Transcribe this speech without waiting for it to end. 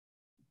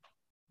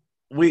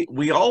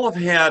we all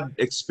have had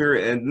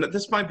experience, and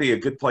this might be a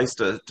good place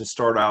to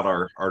start out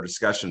our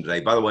discussion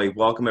today. By the way,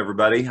 welcome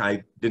everybody.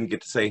 I didn't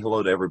get to say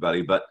hello to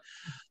everybody, but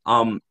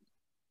um,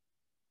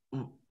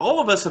 all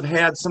of us have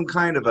had some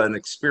kind of an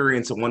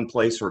experience in one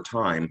place or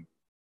time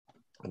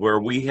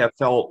where we have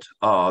felt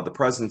the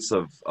presence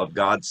of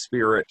God's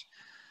Spirit,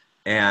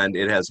 and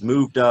it has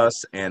moved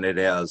us, and it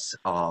has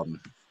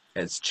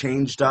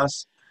changed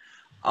us.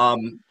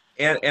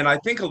 And I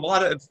think a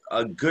lot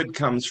of good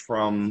comes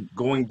from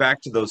going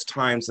back to those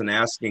times and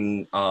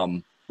asking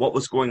what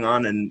was going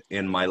on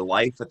in my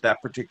life at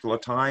that particular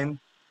time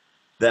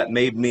that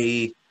made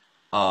me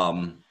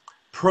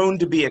prone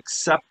to be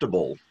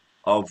acceptable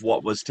of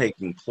what was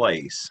taking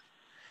place.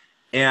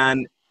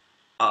 And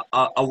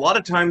a lot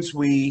of times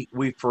we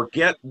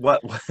forget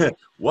what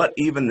what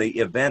even the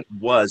event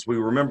was. We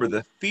remember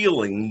the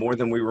feeling more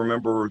than we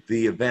remember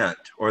the event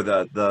or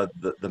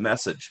the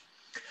message.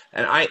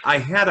 And I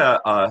had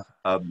a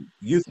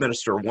youth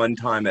minister one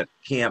time at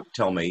camp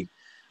tell me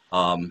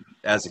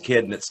as a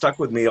kid, and it stuck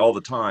with me all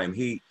the time.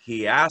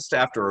 He asked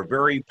after a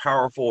very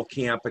powerful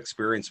camp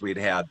experience we'd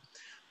had,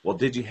 well,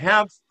 did you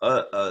have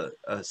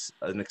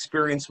an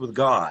experience with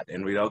God?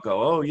 And we'd all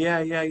go, oh, yeah.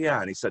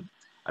 And he said,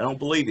 I don't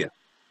believe you.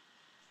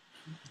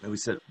 And we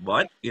said,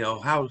 what? You know,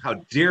 how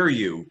dare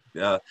you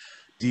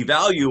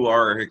devalue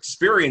our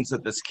experience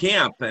at this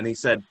camp? And he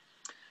said,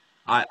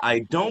 I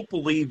don't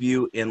believe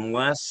you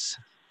unless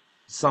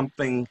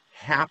something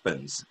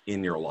happens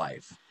in your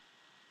life.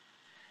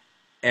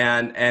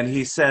 And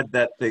he said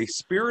that the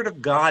Spirit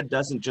of God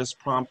doesn't just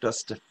prompt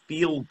us to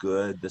feel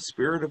good, the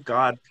Spirit of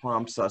God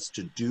prompts us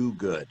to do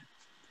good.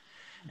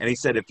 And he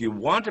said, if you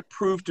want to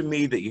prove to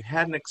me that you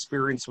had an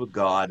experience with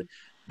God,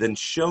 then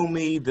show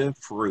me the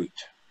fruit.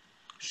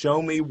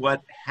 Show me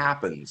what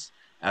happens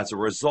as a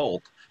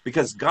result,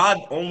 because God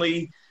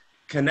only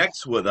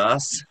connects with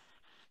us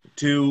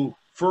to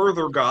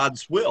further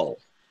God's will.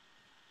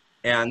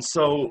 And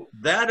so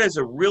that is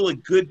a really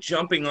good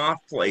jumping off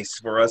place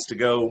for us to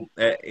go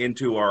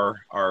into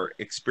our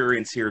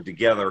experience here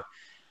together.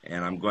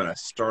 And I'm going to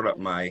start up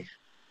my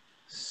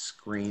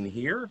screen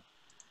here.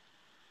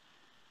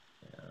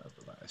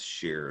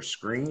 Share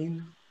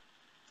screen.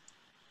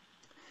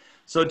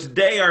 So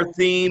today our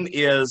theme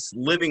is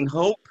Living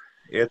Hope.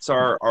 It's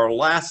our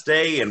last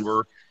day, and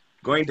we're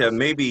going to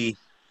maybe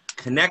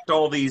connect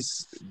all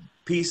these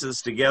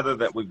pieces together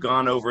that we've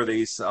gone over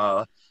these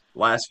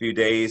last few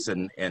days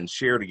and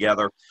share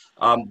together.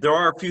 There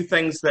are a few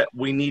things that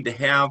we need to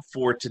have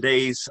for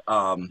today's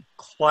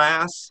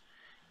class,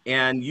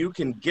 and you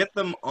can get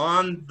them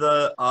on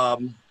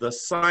the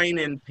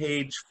sign-in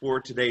page for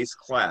today's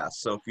class.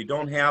 So if you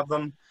don't have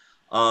them,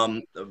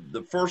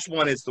 the first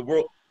one is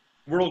the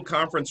World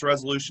Conference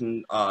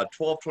Resolution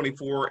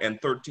 1224 and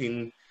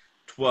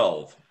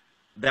 1312.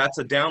 That's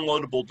a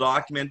downloadable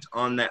document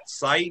on that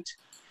site.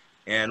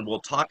 And we'll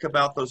talk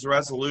about those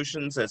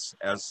resolutions as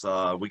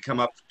we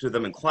come up to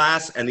them in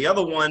class. And the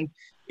other one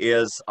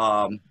is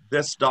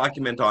this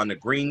document on the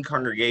green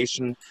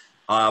congregation.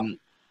 I'm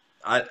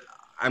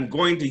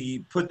going to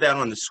put that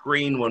on the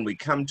screen when we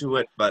come to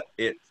it, but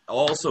it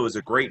also is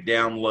a great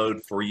download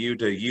for you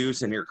to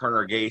use in your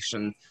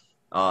congregation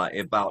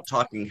about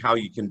talking how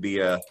you can be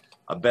a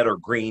better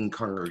green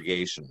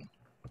congregation.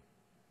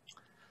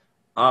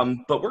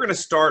 But we're going to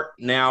start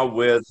now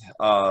with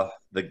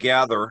the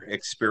Gather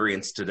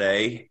experience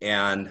today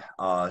and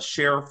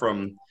share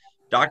from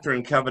Doctrine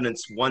and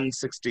Covenants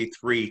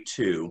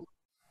 163:2.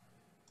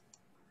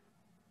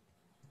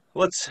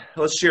 Let's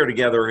share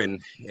together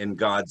in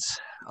God's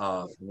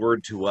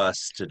word to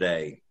us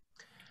today.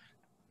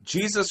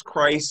 Jesus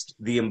Christ,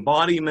 the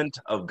embodiment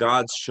of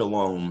God's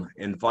shalom,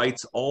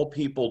 invites all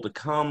people to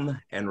come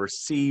and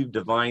receive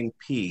divine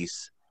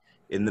peace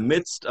in the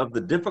midst of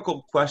the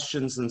difficult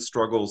questions and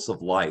struggles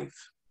of life.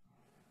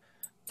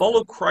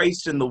 Follow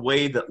Christ in the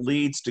way that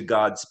leads to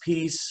God's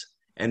peace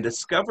and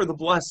discover the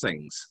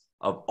blessings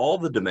of all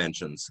the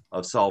dimensions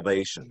of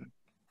salvation.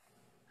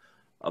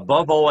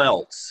 Above all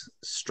else,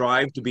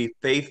 strive to be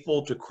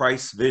faithful to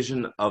Christ's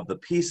vision of the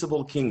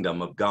peaceable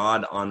kingdom of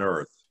God on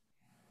earth.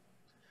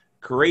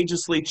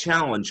 Courageously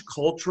challenge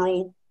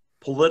cultural,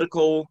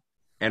 political,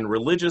 and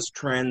religious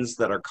trends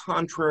that are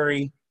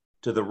contrary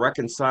to the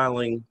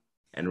reconciling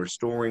and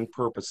restoring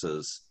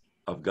purposes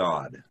of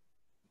God.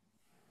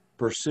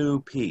 Pursue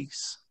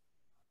peace.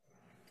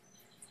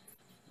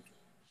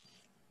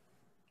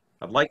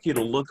 I'd like you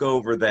to look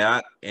over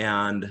that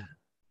and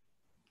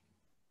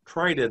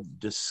try to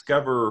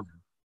discover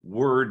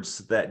words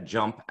that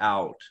jump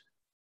out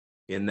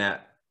in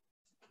that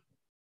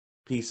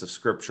piece of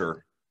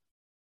scripture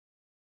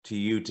to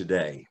you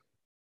today.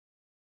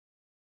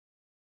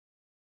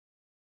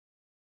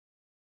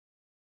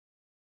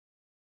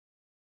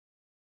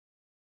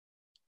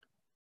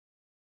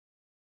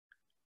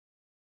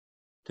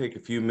 Take a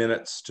few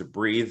minutes to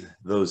breathe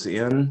those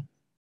in.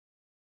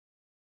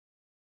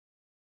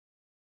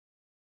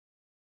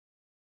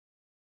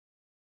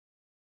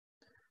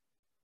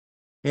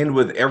 And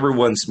with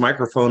everyone's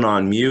microphone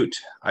on mute,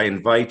 I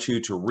invite you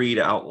to read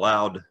out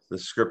loud the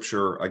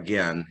scripture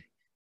again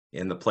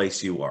in the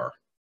place you are.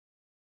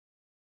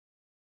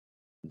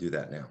 Do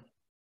that now.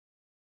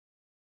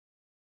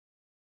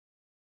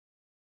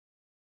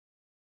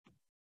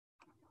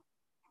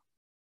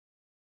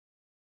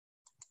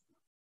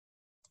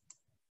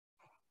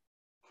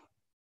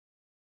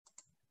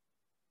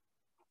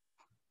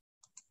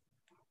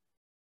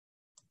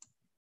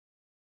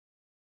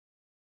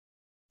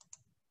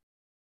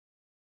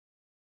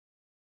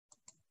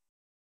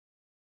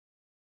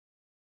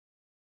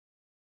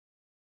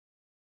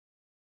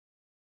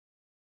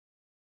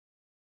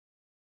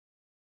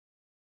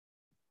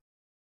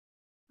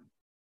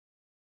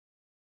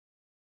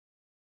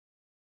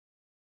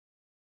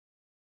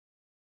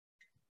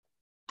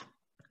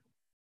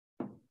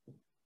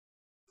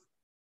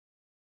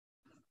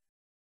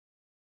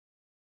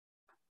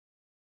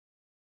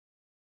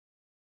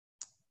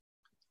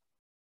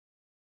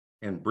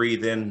 And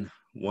breathe in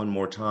one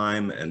more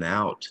time and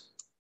out.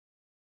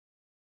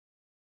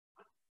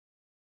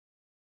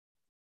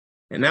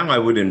 And now I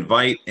would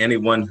invite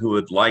anyone who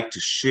would like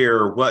to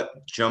share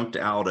what jumped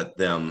out at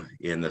them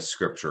in the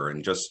scripture,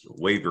 and just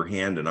wave your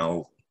hand and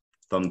I'll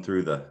thumb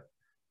through the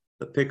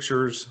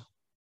pictures.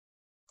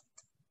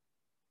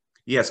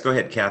 Yes, go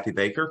ahead, Kathy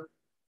Baker.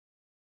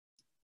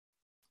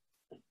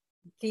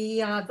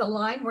 The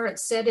line where it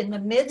said, in the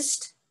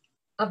midst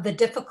of the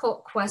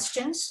difficult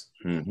questions.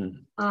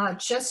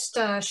 Just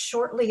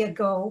shortly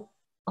ago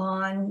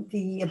on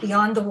the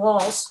Beyond the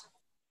Walls,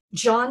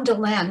 John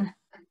Delenn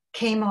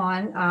came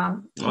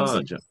on.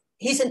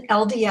 He's an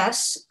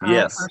LDS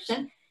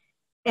person,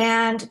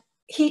 and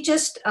he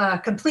just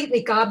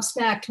completely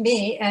gobsmacked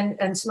me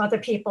and some other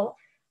people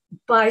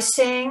by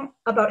saying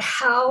about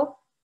how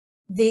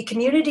the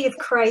community of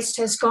Christ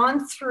has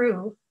gone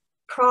through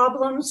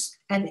problems,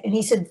 and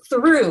he said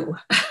through,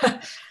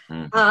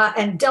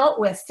 and dealt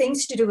with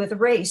things to do with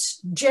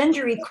race,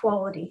 gender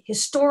equality,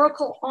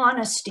 historical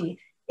honesty,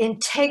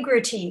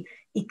 integrity,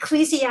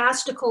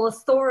 ecclesiastical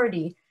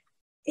authority,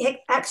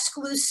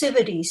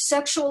 exclusivity,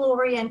 sexual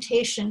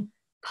orientation,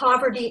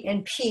 poverty,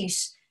 and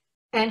peace.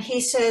 And he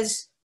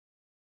says,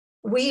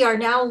 we are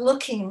now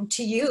looking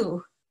to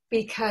you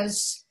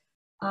because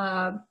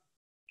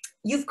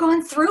you've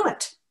gone through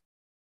it.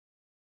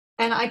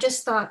 And I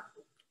just thought,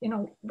 you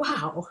know,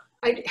 wow,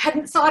 I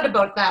hadn't thought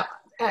about that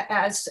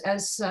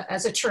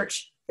as a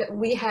church, that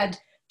we had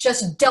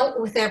just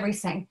dealt with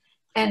everything.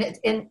 And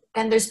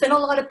there's been a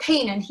lot of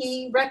pain, and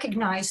he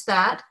recognized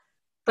that,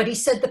 but he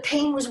said the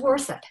pain was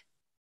worth it.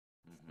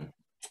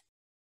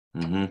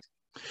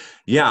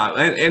 Yeah,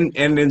 and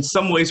in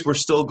some ways we're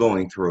still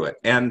going through it,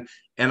 and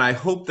I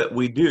hope that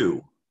we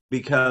do,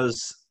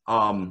 because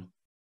the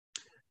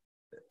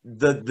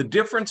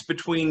difference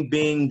between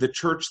being the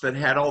church that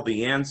had all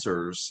the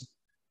answers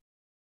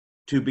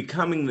to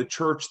becoming the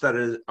church that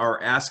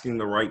are asking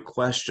the right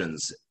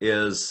questions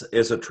is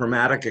a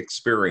traumatic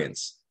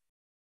experience,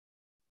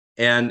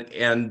 and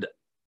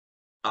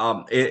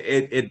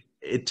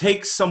it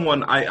takes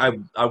someone.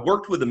 I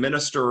worked with a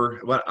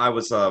minister when I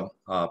was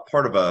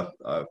part of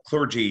a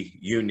clergy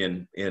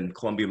union in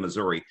Columbia,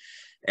 Missouri,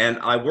 and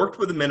I worked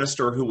with a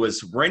minister who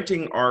was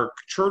renting our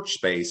church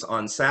space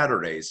on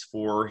Saturdays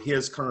for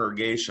his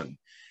congregation,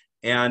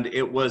 and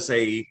it was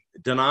a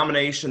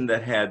denomination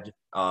that had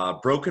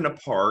broken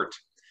apart.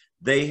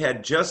 They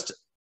had just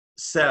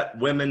set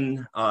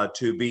women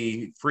to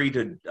be free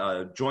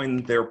to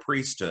join their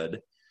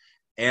priesthood,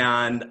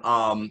 and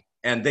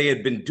they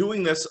had been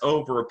doing this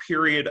over a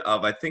period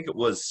of, I think it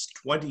was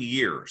 20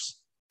 years.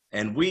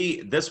 And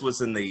this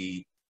was in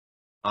the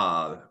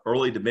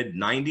early to mid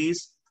 90s.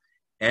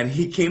 And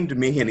he came to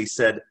me and he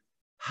said,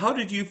 how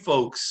did you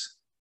folks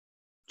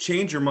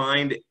change your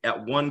mind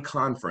at one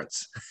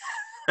conference?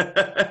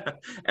 And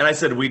I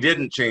said, we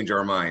didn't change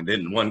our mind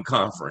in one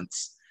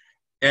conference.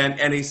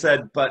 And he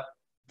said, but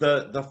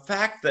the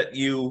fact that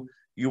you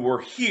were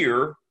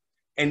here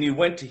and you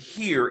went to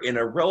here in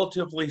a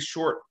relatively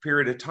short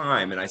period of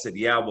time. And I said,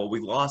 yeah, well, we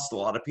lost a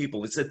lot of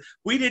people. He said,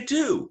 we did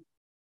too,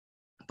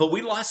 but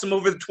we lost them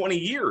over the 20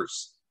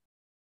 years.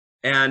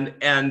 And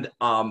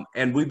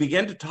we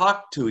began to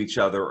talk to each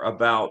other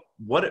about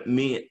what it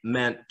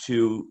meant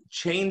to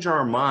change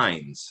our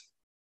minds,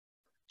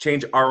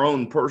 change our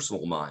own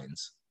personal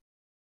minds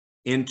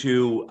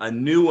into a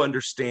new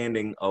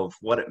understanding of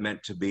what it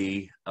meant to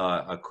be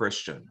a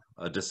Christian,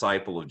 a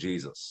disciple of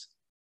Jesus.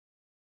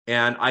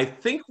 And I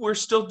think we're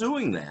still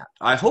doing that.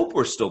 I hope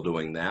we're still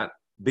doing that,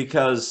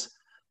 because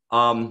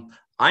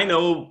I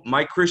know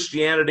my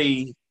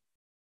Christianity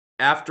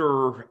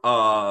after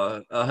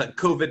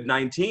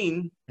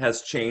COVID-19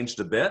 has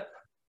changed a bit,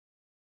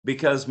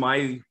 because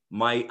my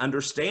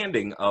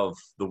understanding of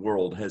the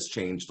world has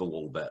changed a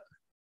little bit.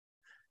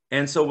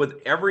 And so with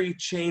every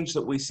change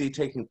that we see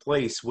taking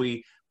place,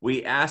 we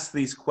ask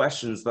these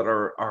questions that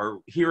are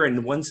here in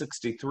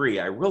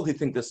 163. I really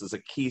think this is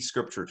a key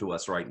scripture to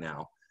us right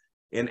now,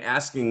 in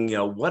asking, you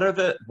know, what are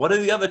the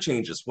other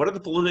changes? What are the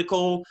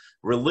political,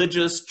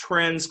 religious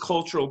trends,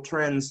 cultural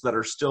trends that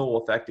are still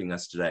affecting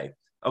us today?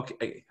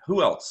 Okay,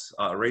 who else?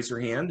 Raise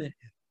your hand,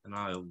 and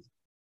I'll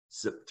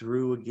zip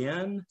through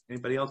again.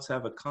 Anybody else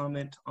have a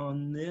comment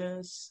on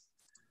this?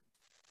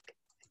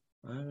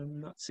 I'm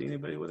not seeing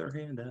anybody with their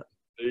hand up.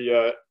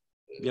 Yeah,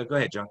 go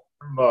ahead, John.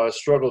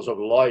 Struggles of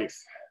life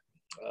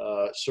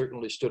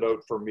certainly stood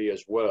out for me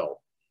as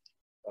well.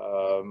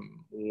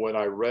 When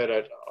I read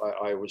it,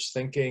 I was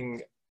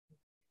thinking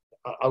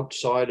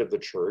outside of the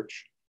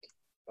church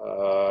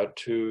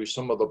to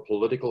some of the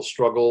political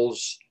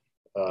struggles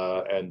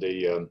and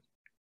the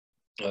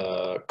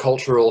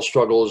cultural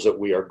struggles that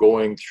we are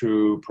going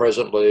through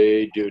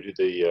presently due to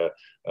the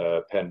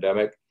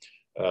pandemic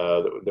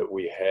that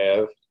we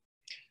have.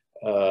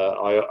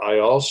 I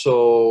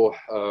also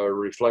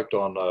reflect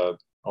on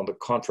the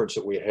conference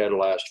that we had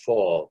last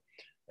fall,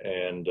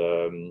 and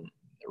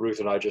Ruth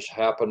and I just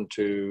happened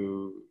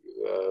to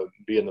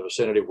be in the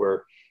vicinity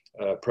where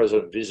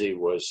President Vizzi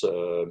was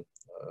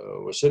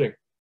sitting,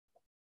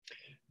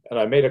 and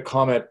I made a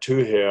comment to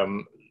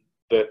him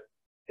that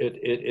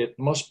it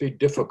must be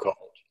difficult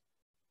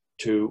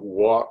to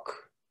walk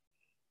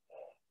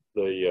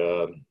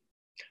the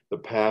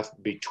path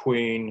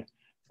between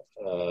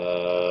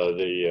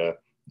the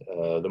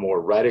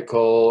more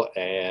radical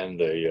and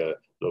the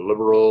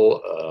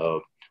liberal,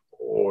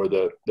 or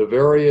the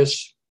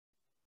various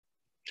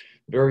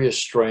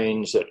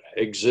strains that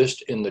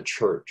exist in the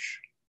church,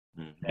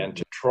 and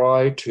to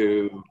try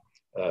to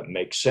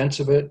make sense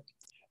of it,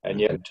 and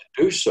yet to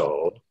do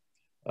so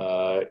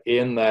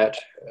in that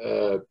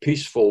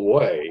peaceful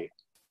way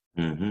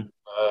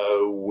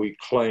we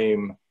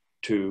claim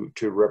to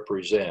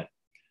represent.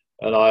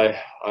 And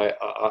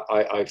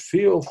I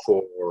feel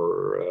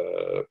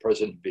for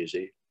President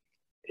Vizzi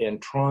in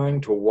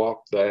trying to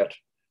walk that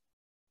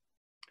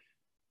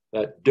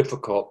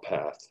difficult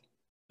path.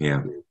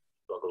 Yeah.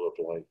 Struggle of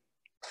life.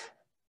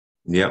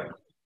 Yep.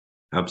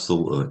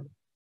 Absolutely.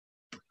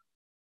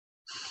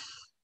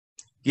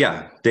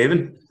 Yeah,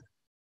 David?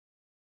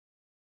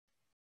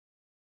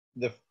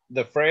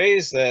 The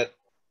phrase that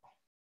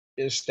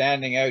is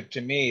standing out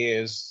to me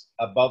is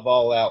above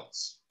all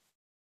else.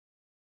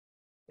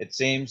 It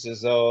seems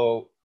as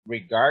though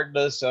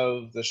regardless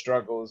of the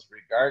struggles,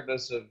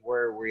 regardless of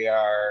where we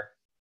are,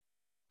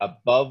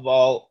 above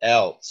all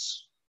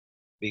else,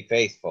 be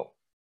faithful.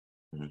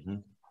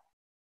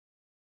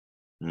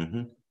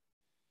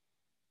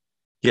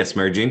 Yes,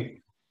 Mary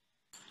Jean?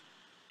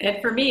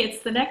 And for me,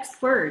 it's the next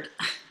word,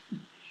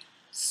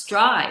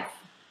 strive.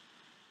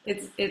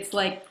 It's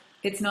like,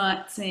 it's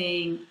not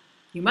saying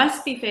you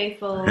must be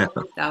faithful,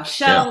 thou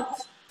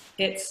shalt.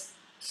 It's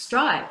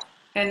strive.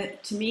 And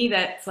to me,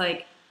 that's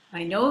like,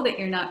 I know that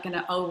you're not going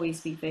to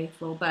always be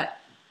faithful, but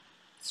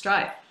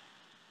strive.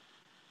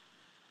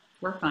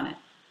 Work on it.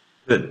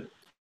 Good.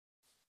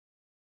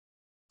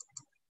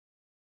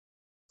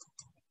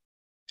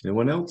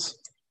 Anyone else?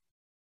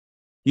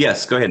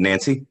 Yes, go ahead,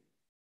 Nancy.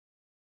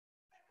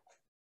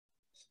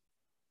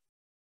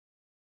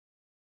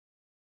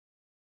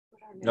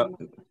 No,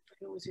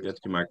 get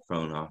your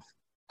microphone off.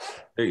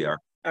 There you are.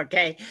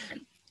 Okay.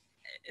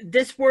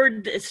 This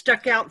word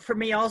stuck out for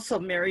me also,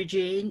 Mary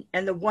Jean.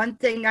 And the one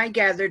thing I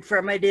gathered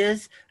from it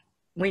is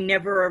we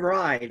never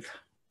arrive.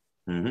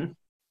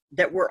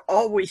 That we're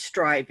always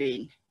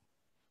striving.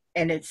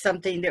 And it's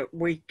something that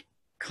we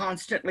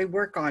constantly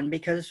work on,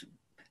 because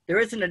there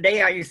isn't a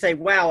day I can say,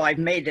 wow, I've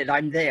made it,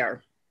 I'm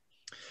there.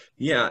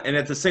 Yeah, and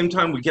at the same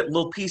time, we get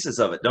little pieces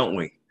of it, don't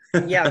we?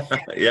 Yes.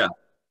 Yeah.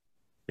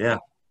 Yeah.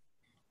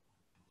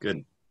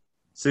 Good.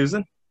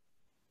 Susan?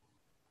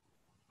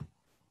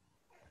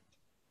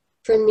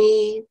 For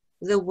me,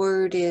 the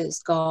word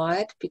is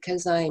God,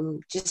 because I'm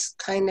just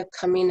kind of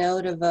coming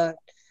out of a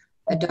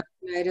dark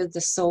night of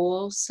the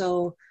soul.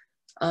 So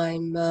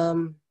I'm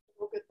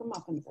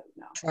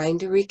trying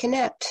to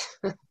reconnect.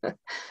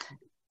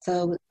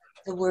 So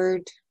the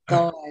word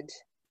God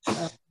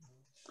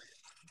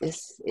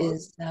is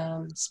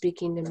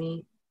speaking to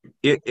me.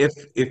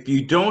 If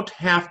you don't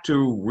have to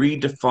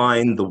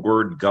redefine the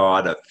word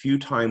God a few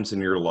times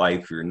in your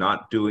life, you're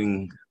not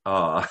doing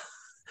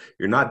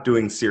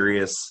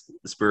serious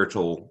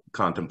spiritual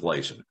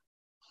contemplation.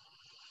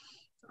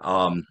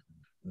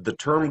 The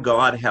term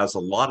God has a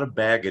lot of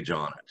baggage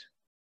on it.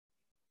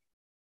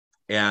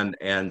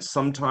 And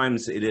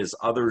sometimes it is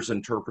others'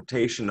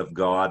 interpretation of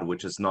God,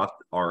 which is not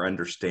our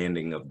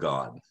understanding of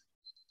God.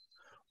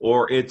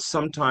 Or it's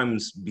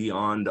sometimes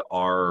beyond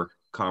our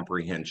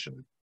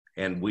comprehension.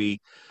 And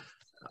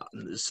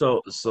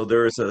so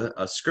there's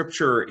a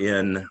scripture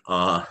in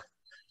one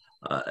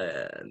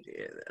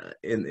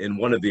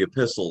of the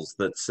epistles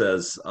that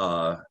says,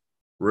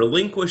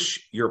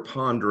 relinquish your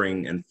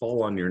pondering and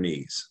fall on your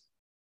knees.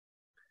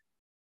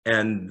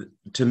 And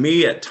to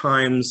me, at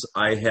times,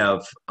 I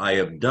have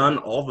done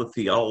all the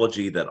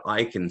theology that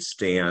I can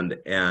stand,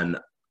 and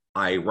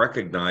I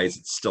recognize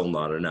it's still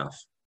not enough.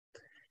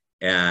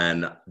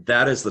 And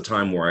that is the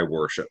time where I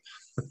worship.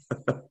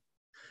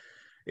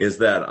 Is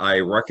that I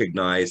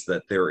recognize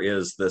that there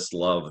is this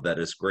love that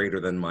is greater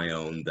than my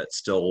own, that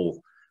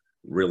still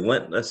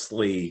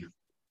relentlessly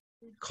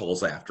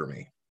calls after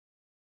me.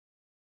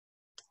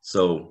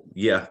 So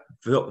yeah,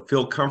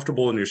 feel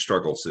comfortable in your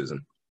struggle,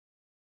 Susan.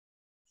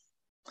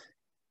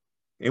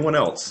 Anyone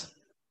else?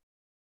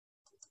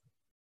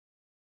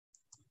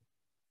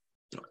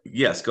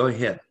 Yes, go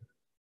ahead.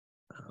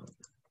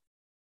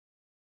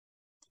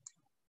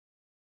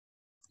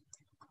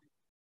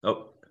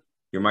 Oh,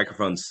 your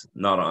microphone's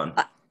not on.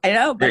 I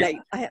know, but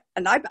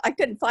I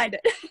couldn't find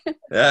it.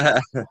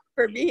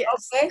 For me,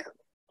 Okay.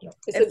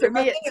 for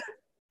me, it's,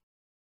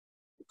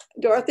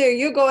 Dorothy,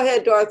 you go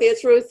ahead, Dorothy.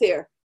 It's Ruth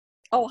here.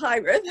 oh, hi,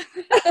 Ruth.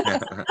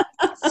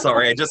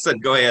 Sorry, I just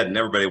said go ahead and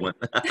everybody went.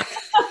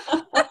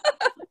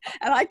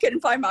 And I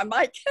couldn't find my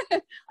mic.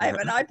 I have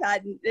an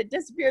iPad and it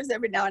disappears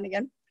every now and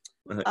again.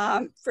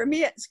 For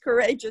me, it's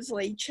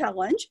courageously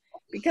challenge,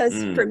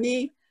 because for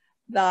me,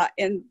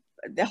 in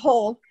the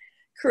whole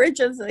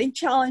courageously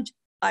challenge,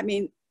 I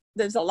mean,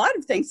 there's a lot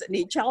of things that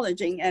need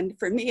challenging. And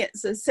for me,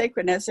 it's the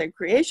sacredness of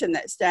creation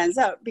that stands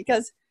out,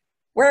 because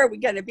where are we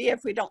going to be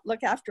if we don't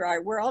look after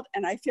our world?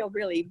 And I feel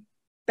really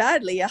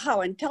badly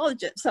how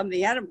intelligent some of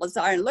the animals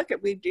are. And look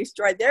at, we've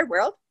destroyed their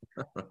world.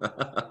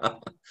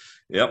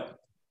 Yep.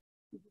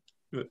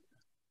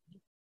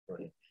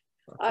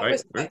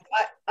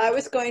 I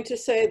was going to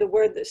say the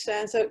word that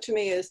stands out to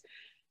me is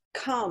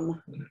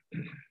come,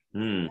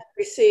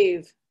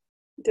 receive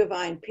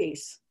divine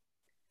peace.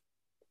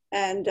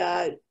 And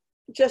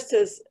just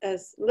as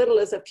little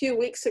as a few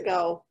weeks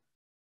ago,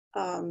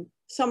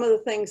 some of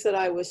the things that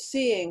I was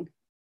seeing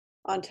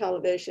on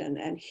television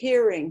and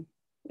hearing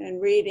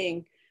and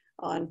reading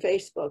on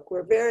Facebook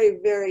were very,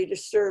 very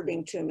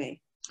disturbing to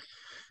me.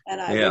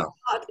 And I was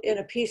not in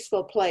a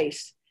peaceful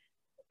place.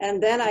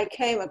 And then I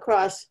came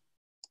across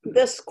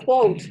this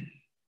quote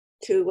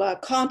to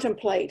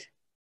contemplate.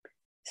 It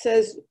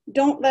says,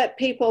 don't let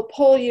people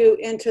pull you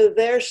into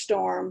their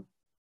storm,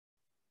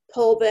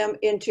 pull them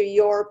into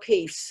your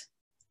peace.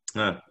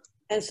 And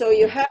so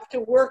you have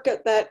to work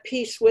at that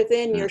peace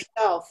within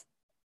yourself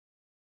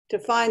to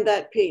find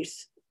that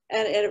peace.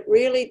 And it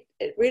really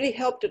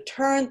helped to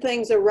turn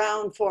things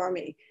around for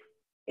me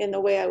in the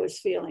way I was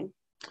feeling.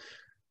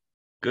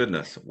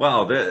 Goodness.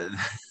 Wow.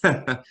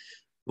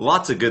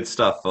 Lots of good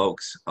stuff,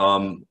 folks.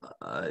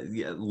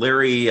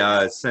 Larry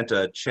sent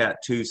a chat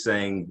too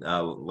saying,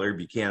 Larry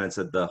Buchanan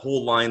said, the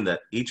whole line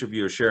that each of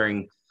you are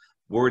sharing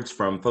words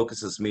from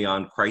focuses me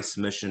on Christ's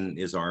mission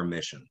is our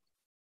mission.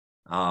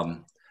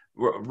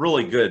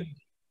 Really good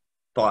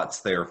thoughts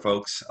there,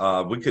 folks.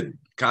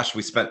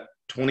 We spent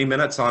 20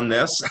 minutes on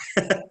this.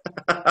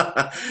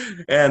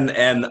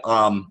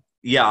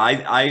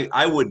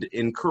 I would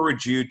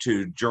encourage you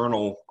to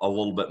journal a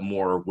little bit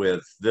more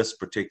with this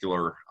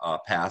particular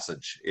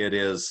passage.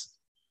 It's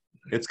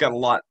got a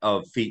lot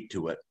of feet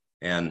to it,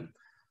 and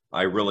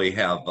I really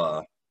have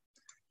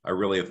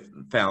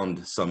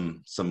found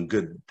some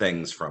good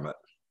things from it.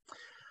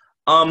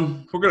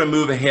 We're going to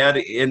move ahead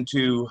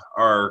into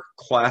our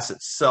class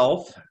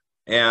itself,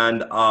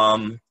 and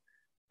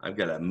I've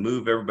got to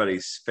move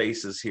everybody's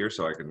faces here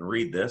so I can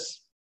read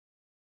this.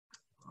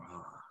 There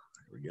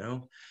we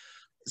go.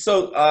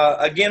 So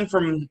again,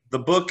 from the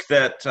book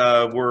that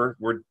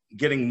we're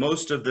getting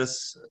most of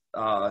this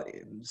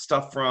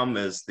stuff from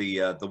is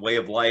the Way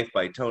of Life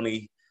by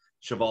Tony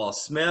Chavala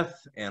Smith,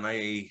 and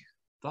I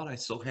thought I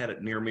still had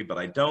it near me, but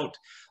I don't.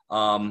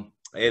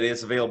 It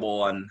is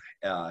available on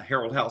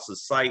Harold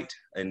House's site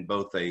in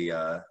both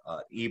a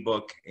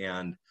ebook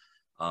and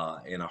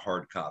in a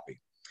hard copy.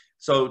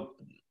 So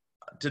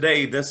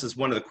today, this is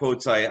one of the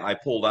quotes I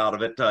pulled out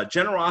of it.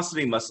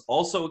 Generosity must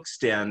also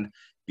extend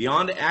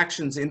beyond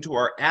actions into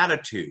our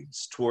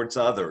attitudes towards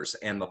others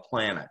and the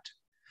planet.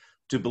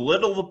 To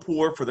belittle the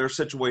poor for their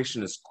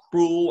situation is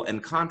cruel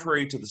and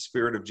contrary to the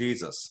spirit of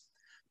Jesus.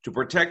 To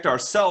protect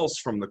ourselves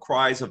from the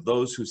cries of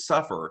those who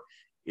suffer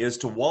is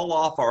to wall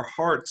off our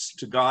hearts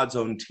to God's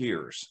own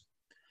tears.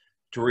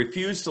 To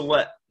refuse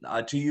to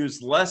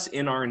use less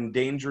in our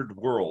endangered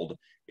world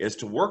is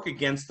to work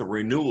against the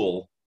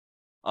renewal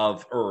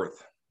of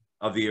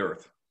the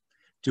earth.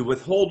 To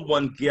withhold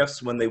one's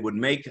gifts when they would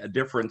make a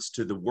difference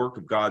to the work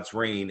of God's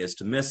reign is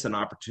to miss an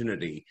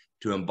opportunity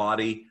to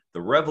embody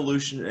the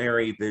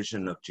revolutionary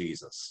vision of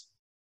Jesus.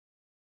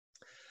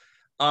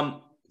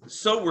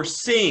 So we're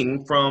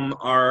seeing from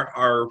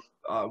our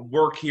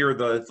work here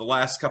the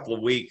last couple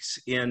of weeks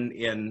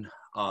in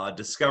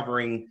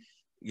discovering,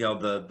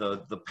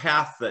 the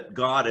path that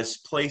God is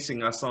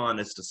placing us on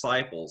as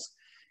disciples,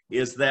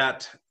 is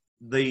that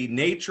the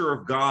nature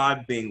of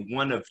God being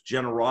one of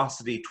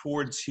generosity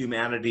towards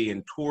humanity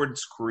and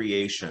towards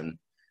creation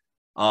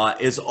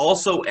is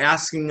also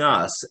asking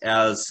us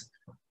as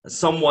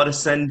somewhat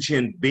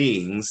sentient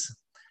beings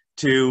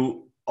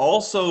to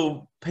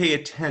also pay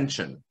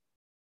attention,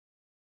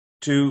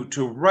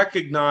 to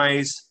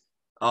recognize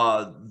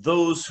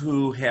those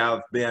who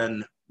have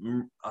been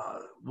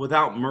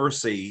without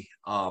mercy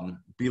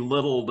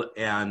belittled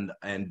and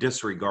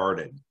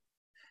disregarded.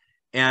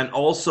 And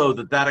also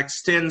that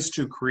extends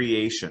to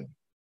creation.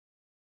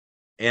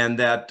 And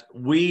that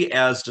we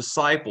as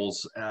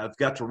disciples have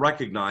got to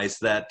recognize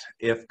that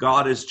if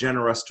God is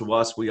generous to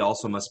us, we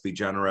also must be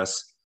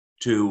generous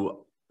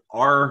to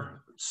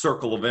our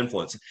circle of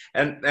influence.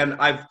 And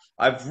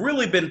I've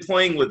really been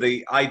playing with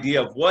the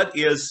idea of what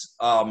is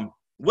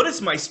what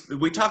is my,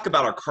 we talk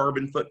about our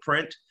carbon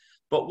footprint,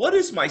 but what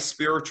is my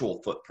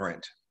spiritual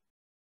footprint?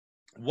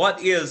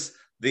 What is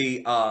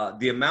the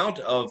amount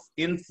of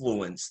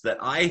influence that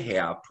I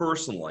have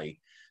personally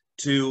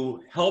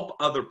to help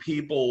other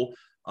people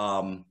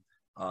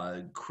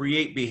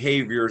create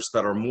behaviors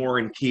that are more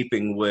in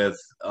keeping with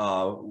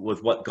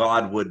what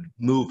God would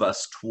move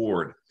us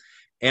toward?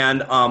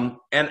 And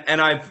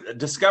I've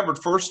discovered,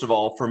 first of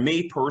all, for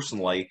me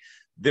personally,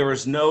 there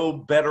is no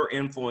better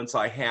influence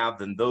I have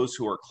than those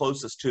who are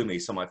closest to me.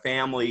 So my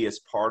family is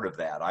part of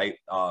that.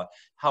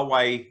 How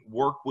I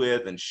work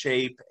with and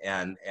shape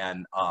and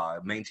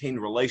maintain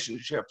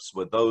relationships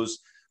with those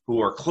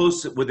who are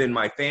close within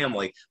my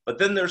family. But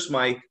then there's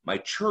my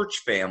church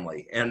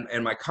family and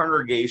my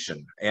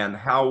congregation, and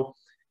how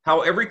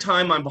every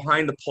time I'm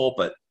behind the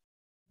pulpit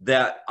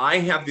that I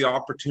have the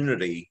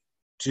opportunity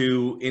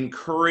to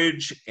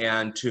encourage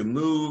and to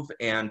move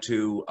and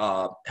to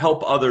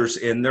help others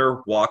in their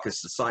walk as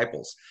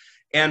disciples.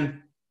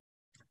 And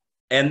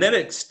then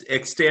it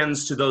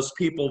extends to those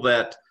people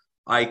that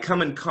I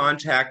come in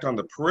contact on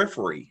the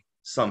periphery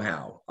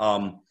somehow,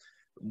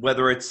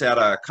 whether it's at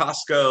a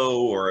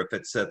Costco or if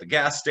it's at the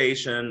gas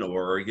station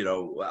or, you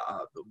know,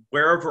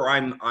 wherever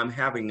I'm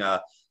having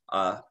a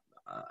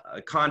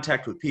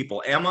contact with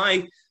people. Am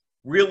I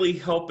really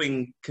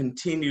helping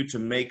continue to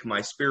make my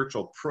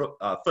spiritual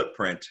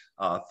footprint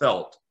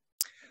felt?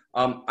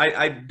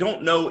 I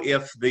don't know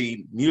if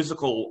the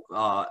musical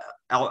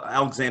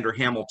Alexander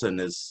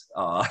Hamilton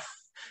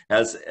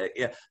has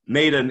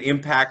made an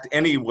impact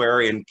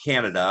anywhere in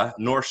Canada,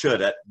 nor should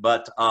it,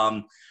 but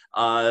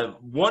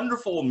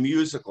wonderful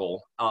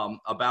musical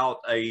about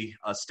a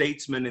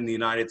statesman in the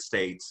United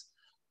States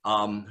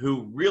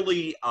who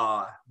really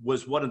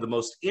was one of the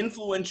most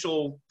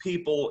influential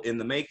people in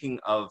the making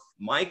of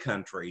my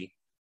country,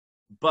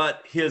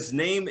 but his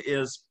name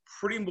is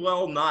pretty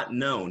well not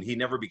known. He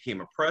never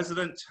became a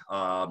president,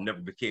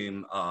 never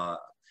became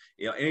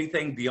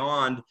anything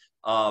beyond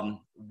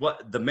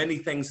what the many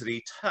things that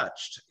he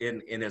touched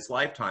in his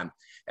lifetime.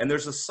 And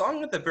there's a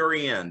song at the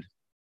very end,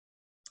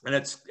 and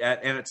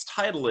its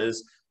title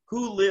is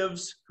 "Who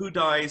Lives, Who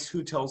Dies,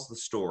 Who Tells the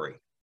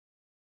Story?"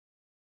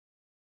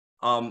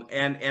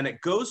 And it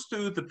goes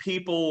through the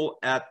people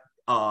at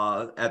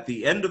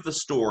the end of the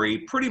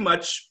story. Pretty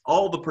much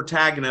all the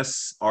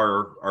protagonists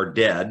are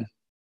dead,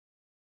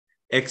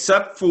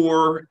 except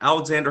for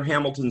Alexander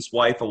Hamilton's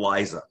wife,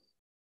 Eliza.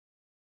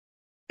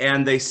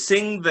 And they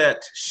sing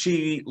that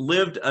she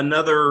lived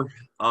another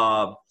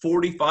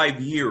 45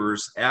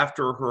 years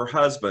after her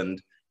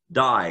husband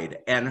died.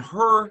 And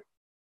her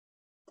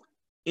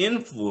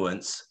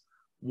influence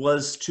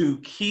was to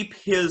keep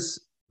his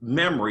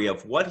memory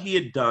of what he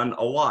had done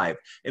alive.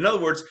 In other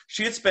words,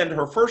 she had spent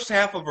her first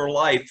half of her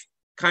life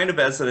kind of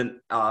as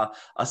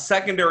a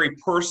secondary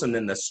person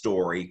in the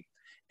story,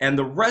 and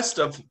the rest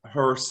of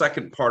her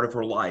second part of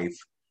her life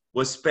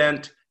was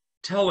spent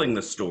telling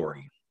the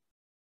story.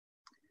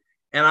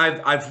 And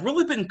I've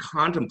really been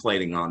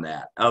contemplating on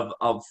that,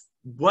 of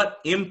what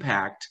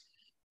impact.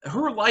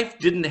 Her life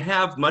didn't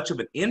have much of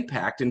an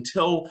impact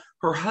until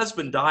her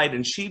husband died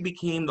and she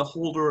became the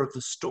holder of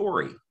the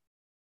story.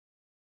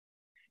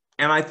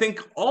 And I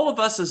think all of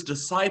us as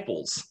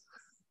disciples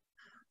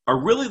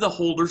are really the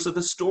holders of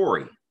the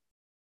story.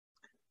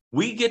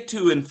 We get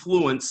to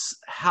influence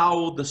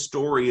how the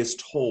story is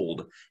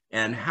told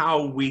and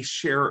how we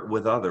share it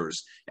with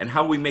others and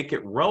how we make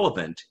it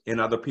relevant in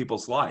other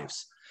people's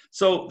lives.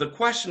 So the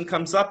question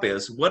comes up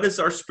is, what is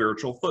our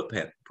spiritual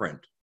footprint?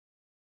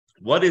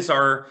 What is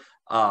our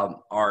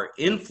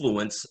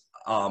influence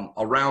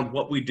around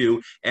what we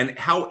do, and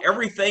how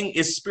everything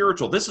is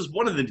spiritual? This is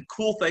one of the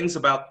cool things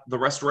about the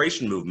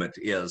Restoration movement.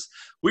 Is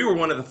we were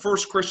one of the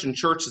first Christian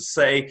churches to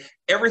say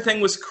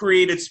everything was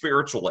created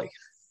spiritually.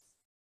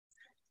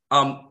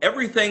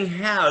 Everything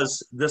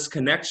has this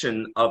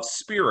connection of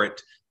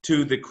spirit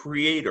to the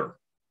Creator,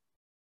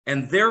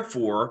 and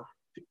therefore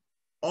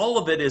all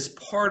of it is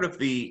part of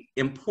the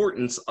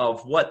importance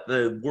of what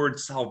the word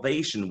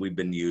salvation we've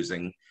been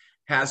using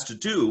has to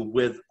do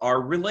with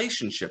our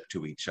relationship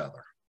to each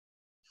other.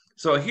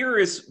 So here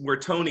is where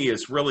Tony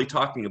is really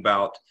talking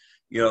about,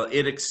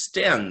 it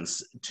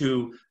extends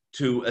to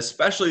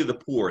especially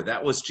the poor.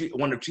 That was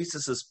one of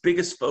Jesus's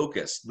biggest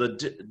focus,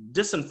 the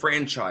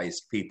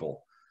disenfranchised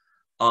people.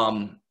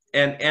 And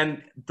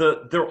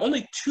there are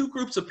only two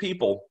groups of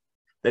people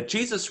that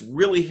Jesus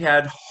really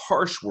had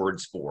harsh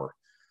words for.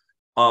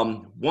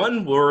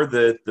 One were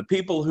the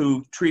people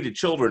who treated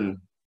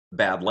children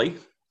badly,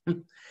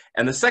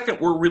 and the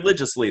second were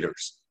religious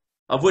leaders,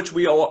 of which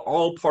we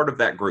all part of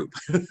that group.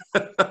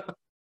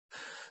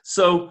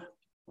 So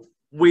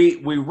we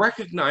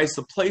recognize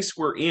the place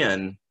we're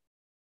in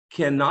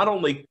can not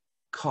only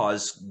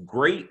cause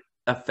great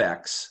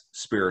effects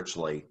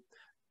spiritually,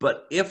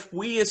 but if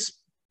we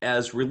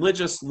as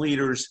religious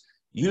leaders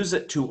use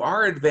it to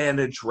our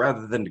advantage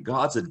rather than to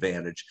God's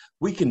advantage,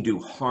 we can do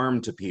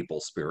harm to people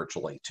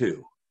spiritually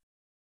too.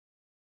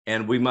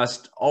 And we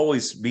must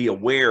always be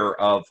aware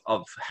of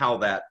how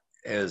that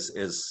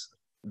is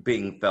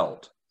being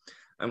felt.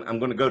 I'm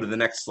going to go to the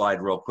next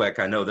slide real quick.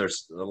 I know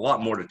there's a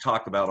lot more to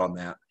talk about on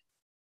that.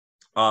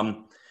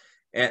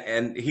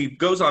 And he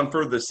goes on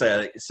further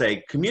to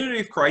say, Community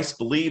of Christ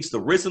believes the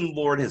risen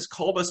Lord has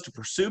called us to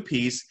pursue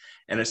peace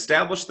and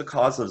establish the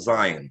cause of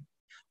Zion.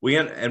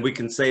 And we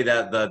can say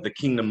that the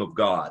kingdom of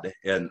God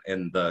and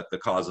the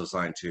cause of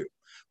Zion too.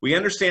 We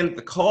understand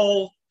the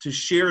call to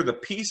share the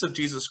peace of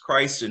Jesus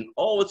Christ in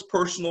all its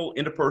personal,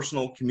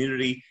 interpersonal,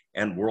 community,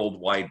 and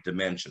worldwide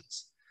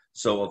dimensions.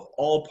 So of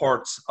all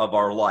parts of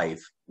our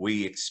life,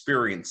 we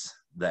experience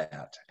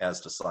that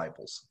as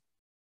disciples.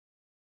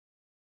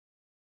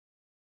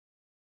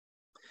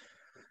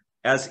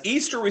 As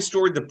Easter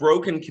restored the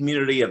broken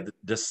community of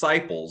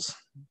disciples,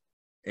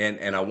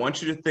 and I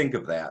want you to think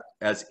of that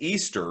as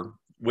Easter,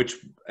 which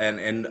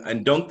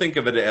and don't think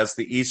of it as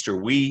the Easter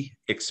we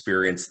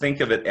experience.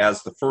 Think of it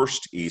as the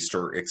first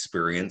Easter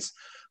experience,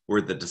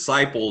 where the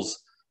disciples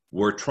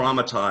were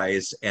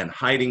traumatized and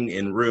hiding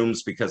in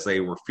rooms because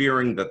they were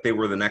fearing that they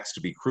were the next to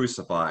be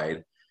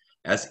crucified.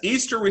 As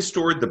Easter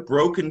restored the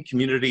broken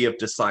community of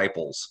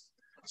disciples,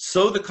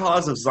 so the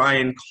cause of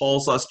Zion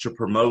calls us to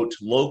promote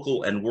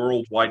local and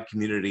worldwide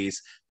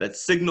communities that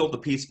signal the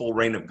peaceful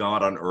reign of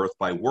God on earth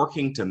by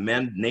working to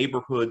mend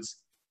neighborhoods,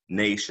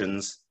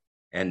 nations,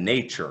 and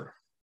nature.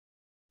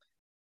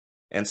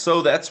 And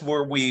so that's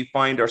where we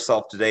find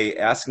ourselves today,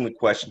 asking the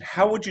question,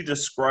 how would you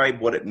describe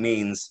what it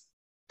means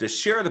to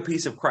share the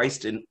peace of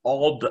Christ in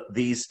all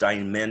these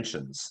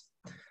dimensions?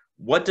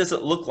 What does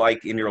it look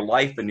like in your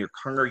life and your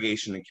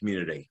congregation and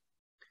community?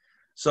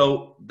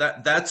 So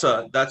that's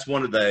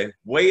one of the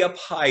way up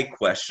high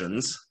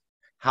questions.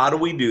 How do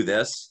we do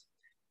this?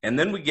 And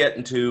then we get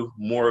into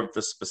more of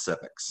the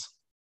specifics.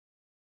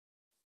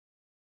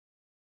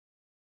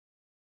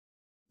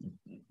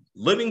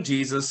 Living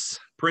Jesus,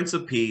 Prince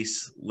of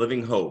Peace,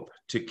 living hope,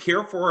 to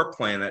care for our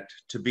planet,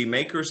 to be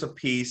makers of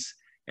peace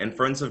and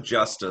friends of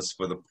justice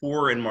for the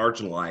poor and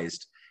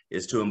marginalized,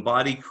 is to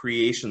embody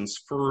creation's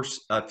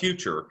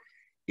future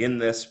in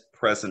this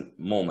present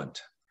moment.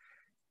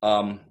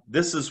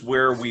 This is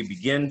where we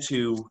begin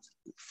to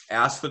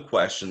ask the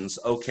questions,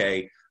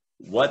 okay,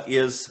 what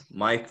is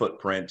my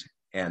footprint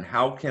and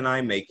how can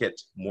I make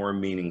it more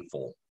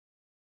meaningful?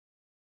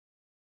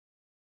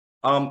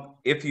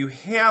 If you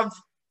have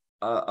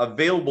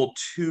available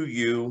to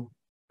you,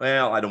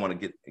 well, I don't want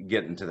to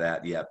get into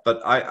that yet,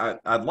 but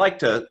I'd like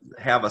to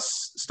have us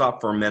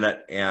stop for a minute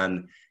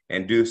and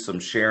do some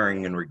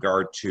sharing in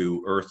regard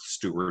to Earth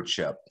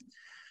stewardship.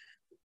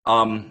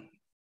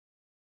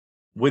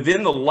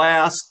 Within the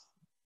last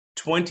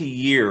 20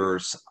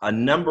 years, a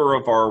number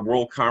of our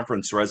World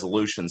Conference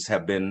resolutions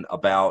have been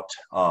about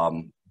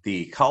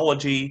the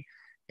ecology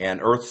and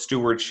Earth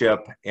stewardship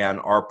and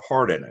our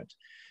part in it.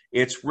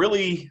 It's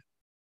really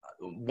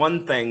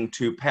one thing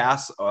to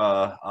pass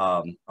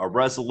a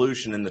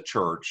resolution in the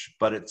church,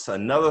 but it's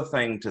another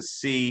thing to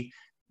see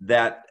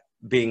that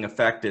being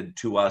affected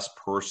to us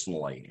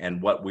personally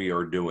and what we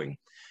are doing.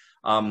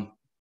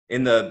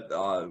 In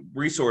the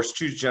resource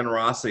Choose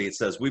Generosity, it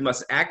says, we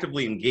must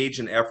actively engage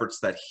in efforts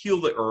that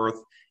heal the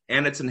earth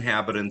and its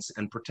inhabitants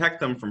and protect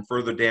them from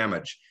further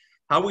damage.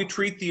 How we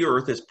treat the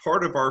earth is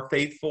part of our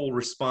faithful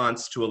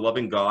response to a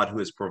loving God who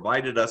has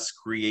provided us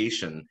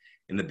creation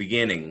in the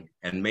beginning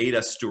and made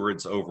us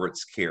stewards over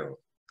its care.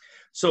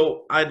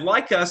 So I'd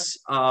like us,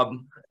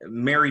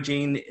 Mary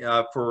Jean,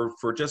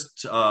 for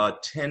just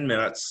 10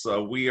 minutes.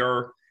 We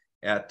are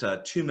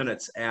at 2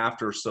 minutes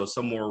after, so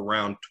somewhere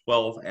around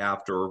 12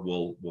 after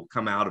we'll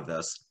come out of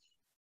this.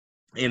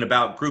 In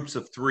about groups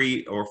of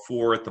 3 or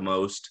 4 at the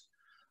most,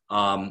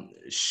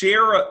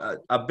 share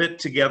a bit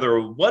together.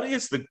 What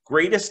is the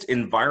greatest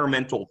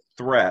environmental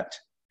threat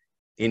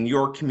in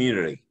your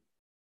community?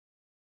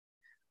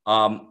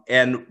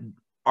 And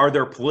are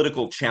there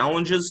political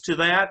challenges to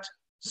that?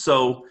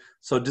 So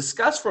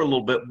discuss for a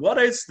little bit,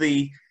 what is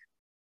the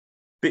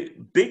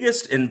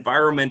biggest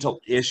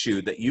environmental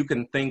issue that you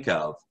can think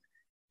of,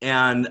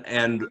 and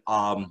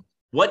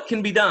what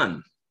can be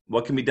done?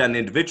 What can be done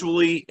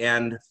individually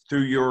and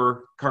through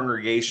your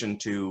congregation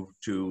to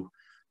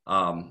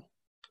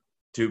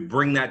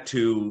bring that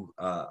to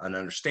an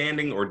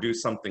understanding or do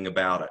something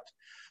about it?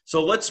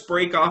 So let's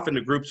break off into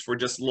groups for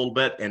just a little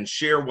bit and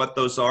share what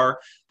those are.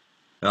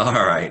 All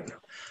right.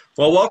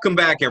 Well, welcome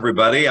back,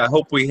 everybody. I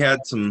hope we had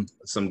some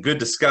good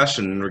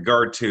discussion in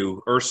regard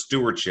to Earth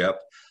stewardship.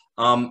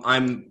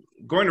 I'm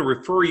going to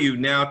refer you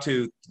now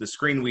to the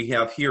screen we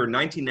have here.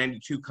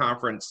 1992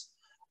 conference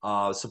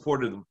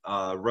supported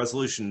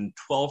Resolution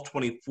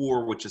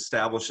 1224, which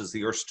establishes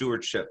the Earth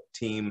Stewardship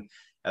Team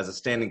as a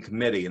standing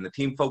committee. And the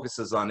team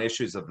focuses on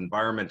issues of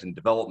environment and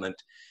development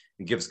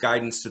and gives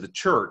guidance to the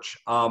church.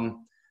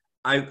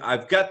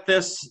 I've got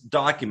this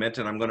document,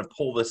 and I'm going to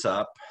pull this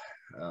up.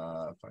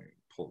 If I can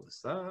pull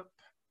this up,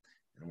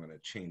 I'm going to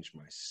change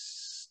my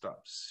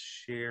stop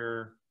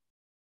share.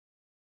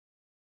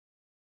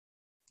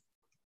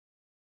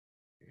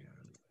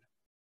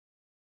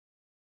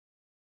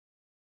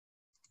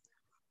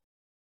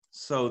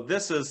 So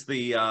this is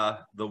the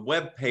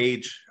web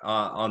page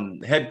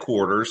on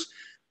headquarters.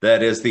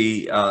 That is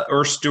the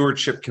Earth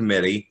Stewardship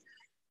Committee.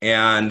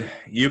 And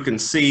you can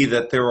see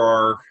that there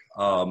are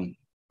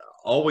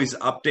always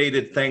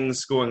updated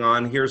things going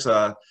on. Here's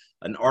an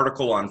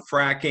article on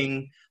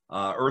fracking,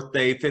 Earth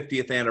Day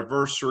 50th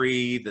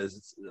anniversary.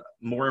 There's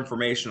more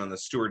information on the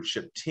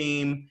stewardship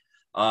team.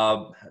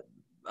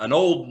 An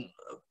old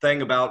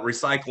thing about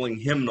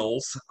recycling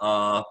hymnals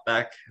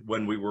back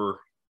when we were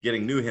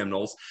getting new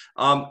hymnals.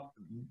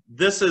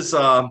 This is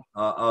a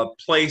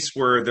place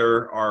where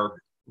there are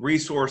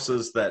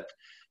resources that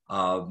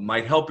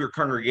might help your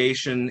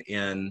congregation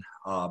in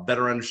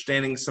better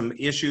understanding some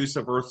issues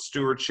of earth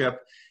stewardship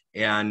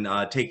and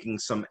taking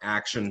some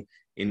action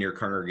in your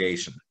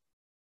congregation.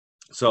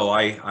 So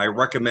I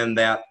recommend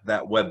that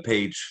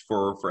webpage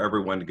for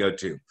everyone to go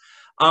to.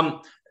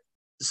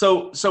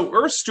 So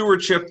earth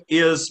stewardship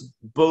is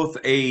both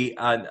a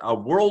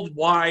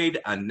worldwide,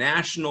 a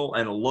national,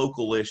 and a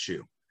local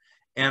issue.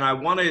 And I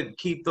want to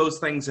keep those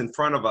things in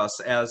front of us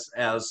as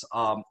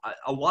a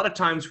lot of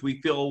times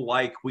we feel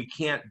like we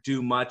can't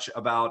do much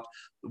about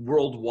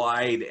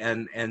worldwide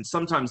and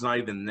sometimes not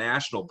even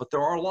national, but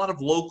there are a lot of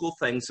local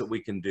things that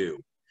we can do.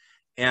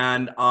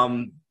 And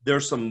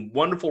there's some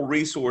wonderful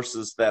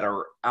resources that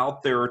are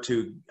out there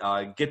to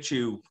get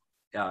you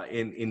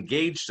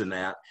engaged in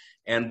that.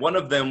 And one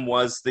of them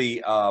was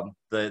the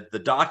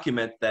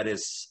document that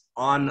is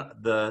on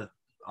the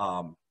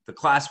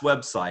class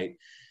website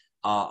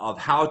of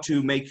how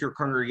to make your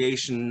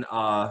congregation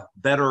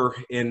better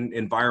in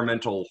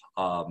environmental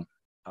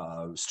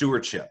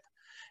stewardship.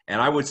 And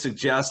I would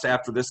suggest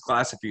after this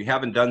class, if you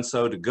haven't done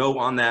so, to go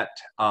on that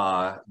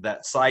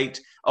site.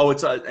 Oh,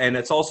 and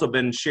it's also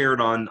been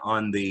shared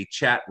on the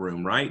chat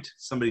room, right?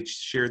 Somebody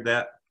shared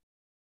that.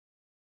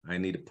 I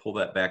need to pull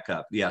that back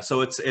up. Yeah, so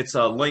it's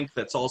a link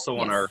that's also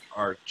on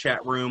our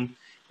chat room,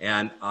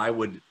 and I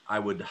would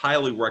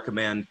highly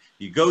recommend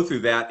you go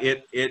through that.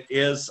 It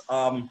is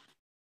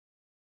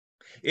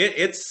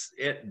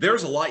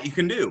there's a lot you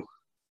can do,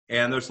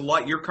 and there's a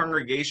lot your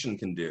congregation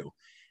can do,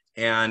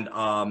 and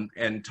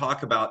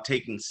talk about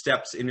taking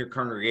steps in your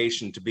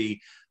congregation to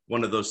be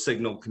one of those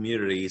signal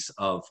communities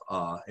of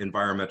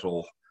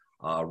environmental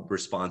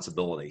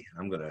responsibility.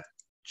 I'm going to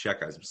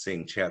check. I'm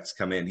seeing chats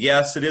come in.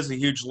 Yes, it is a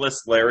huge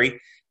list, Larry,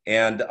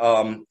 and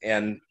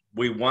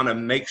we want to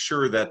make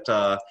sure that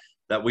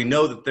that we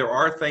know that there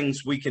are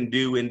things we can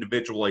do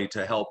individually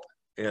to help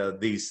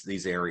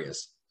these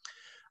areas.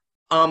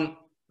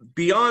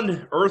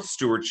 Beyond earth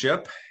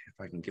stewardship, if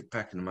I can get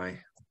back into my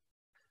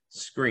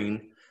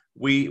screen,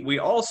 we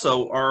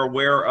also are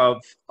aware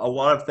of a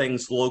lot of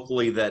things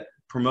locally that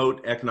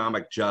promote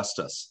economic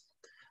justice.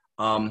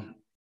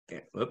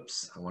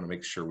 Oops, I want to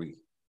make sure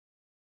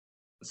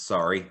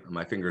sorry,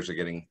 my fingers are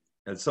getting,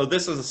 and so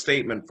this is a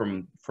statement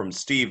from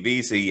Steve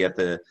Veazey at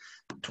the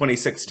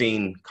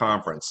 2016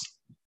 conference.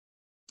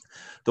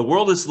 The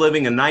world is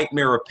living a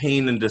nightmare of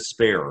pain and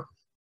despair.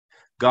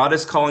 God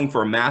is calling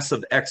for a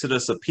massive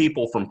exodus of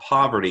people from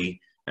poverty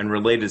and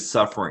related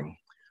suffering.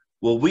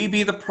 Will we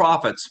be the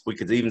prophets? We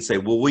could even say,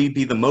 will we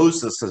be the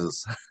Moseses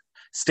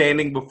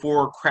standing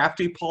before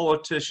crafty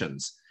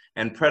politicians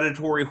and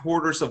predatory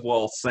hoarders of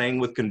wealth saying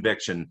with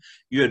conviction,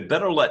 you had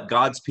better let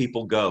God's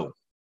people go?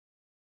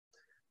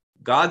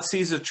 God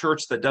sees a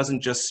church that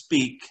doesn't just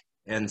speak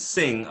and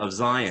sing of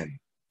Zion.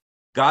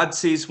 God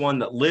sees one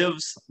that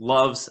lives,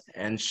 loves,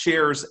 and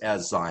shares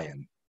as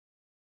Zion.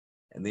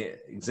 And the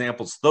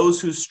examples, those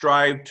who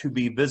strive to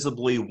be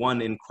visibly one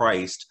in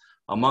Christ,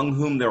 among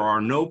whom there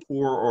are no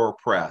poor or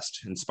oppressed,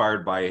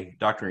 inspired by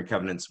Doctrine and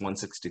Covenants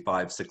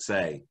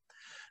 165:6a.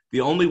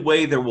 The only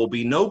way there will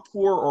be no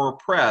poor or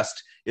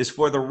oppressed is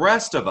for the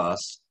rest of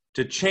us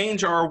to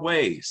change our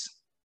ways.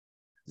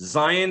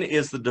 Zion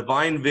is the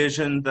divine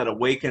vision that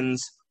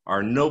awakens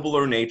our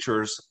nobler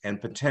natures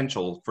and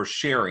potential for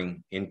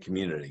sharing in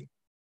community.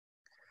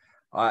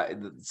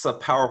 It's a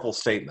powerful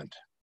statement.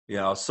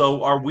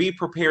 So are we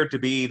prepared to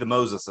be the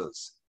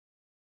Moseses,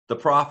 the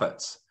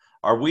prophets?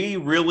 Are we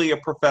really a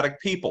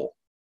prophetic people?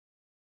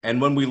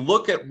 And when we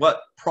look at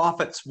what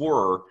prophets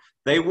were,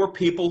 they were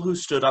people who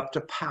stood up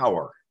to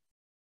power.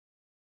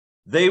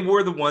 They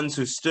were the ones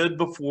who stood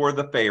before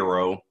the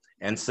Pharaoh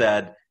and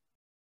said,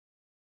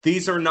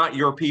 these are not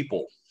your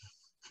people.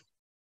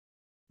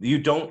 You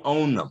don't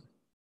own them.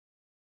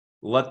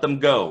 Let them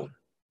go.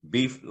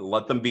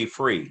 Let them be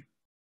free.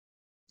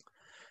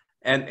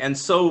 And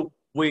so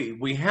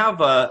we have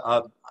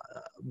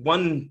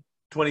one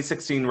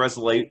 2016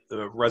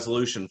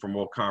 resolution from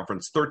World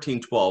Conference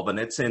 1312, and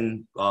it's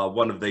in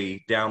one of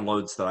the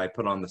downloads that I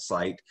put on the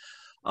site.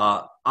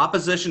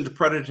 Opposition to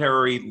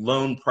predatory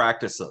loan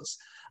practices.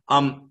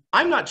 I'm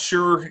not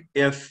sure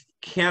if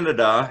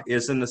Canada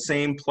is in the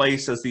same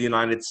place as the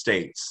United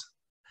States,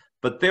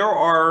 but there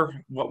are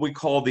what we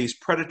call these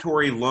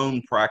predatory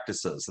loan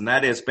practices, and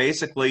that is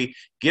basically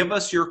give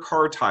us your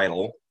car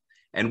title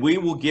and we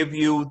will give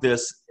you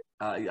this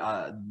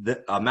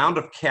the amount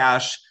of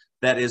cash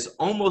that is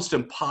almost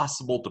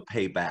impossible to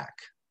pay back.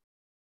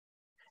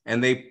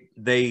 And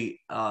they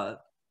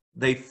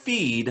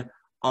feed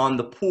on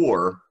the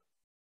poor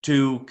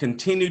to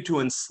continue to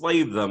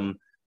enslave them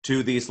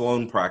to these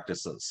loan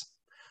practices.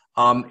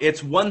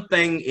 It's one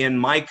thing in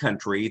my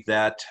country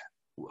that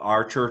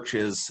our church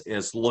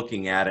is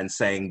looking at and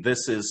saying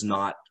this is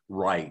not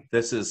right.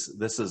 This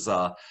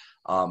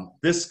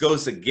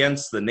goes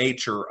against the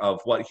nature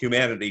of what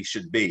humanity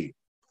should be.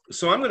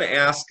 So I'm going to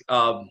ask,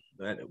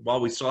 while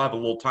we still have a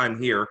little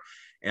time here,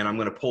 and I'm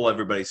going to pull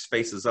everybody's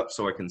faces up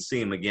so I can see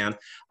them again.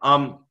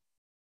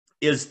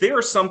 Is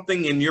there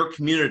something in your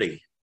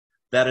community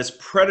that is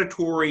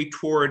predatory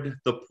toward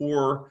the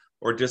poor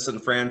or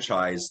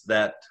disenfranchised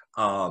that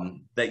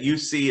that you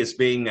see as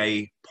being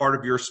a part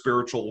of your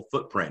spiritual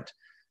footprint,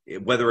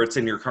 whether it's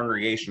in your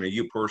congregation or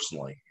you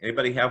personally?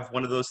 Anybody have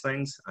one of those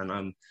things? And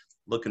I'm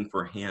looking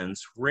for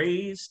hands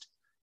raised,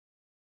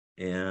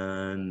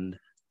 and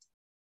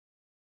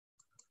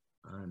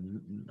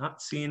I'm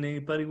not seeing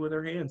anybody with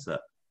their hands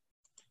up.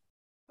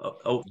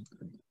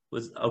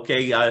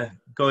 Okay.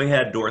 Go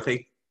ahead,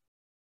 Dorothy.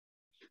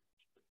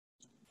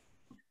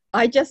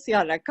 I just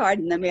got a card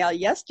in the mail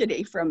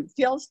yesterday from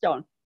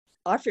Fieldstone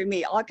offering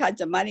me all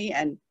kinds of money,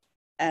 and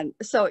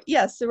so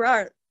yes, there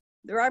are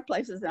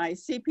places, and I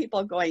see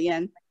people going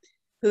in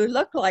who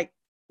look like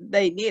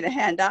they need a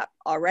hand up,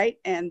 all right,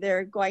 and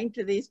they're going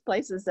to these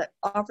places that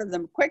offer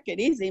them quick and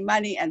easy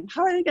money, and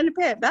how are they going to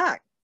pay it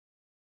back?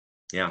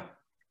 Yeah.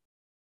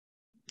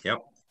 Yep.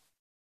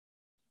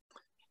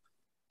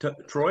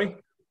 Troy?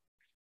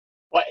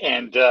 Well,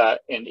 and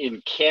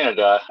in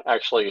Canada,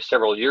 actually,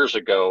 several years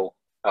ago,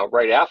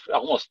 right after,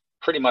 almost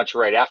pretty much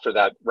right after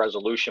that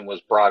resolution was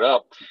brought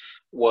up,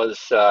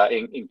 was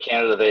in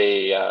Canada,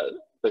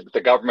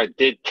 the government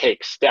did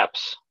take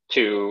steps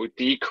to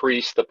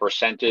decrease the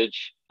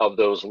percentage of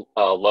those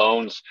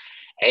loans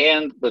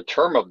and the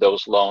term of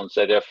those loans,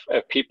 that if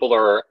people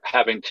are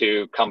having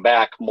to come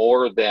back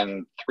more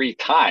than 3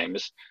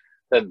 times,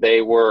 then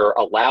they were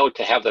allowed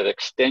to have that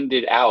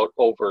extended out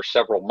over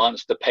several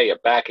months to pay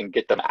it back and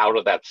get them out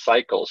of that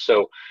cycle.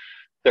 So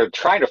they're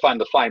trying to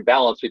find the fine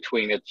balance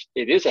between it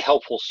is a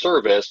helpful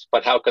service,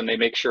 but how can they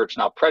make sure it's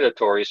not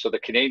predatory? So the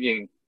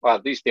Canadian, or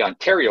at least the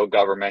Ontario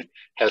government,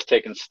 has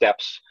taken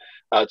steps.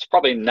 It's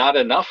probably not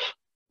enough,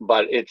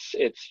 but it's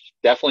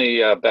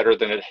definitely better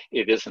than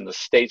it is in the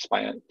States,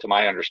 to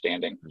my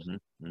understanding.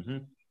 Mm-hmm. Mm-hmm.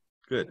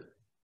 Good.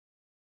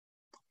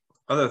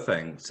 Other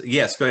things?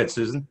 Yes, go ahead,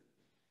 Susan.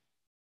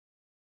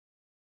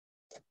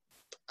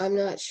 I'm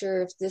not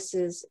sure if this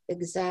is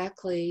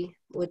exactly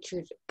what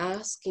you're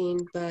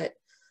asking, but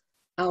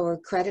our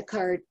credit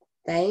card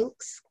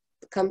banks,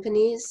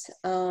 companies,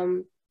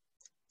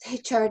 they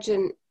charge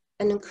an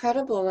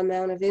incredible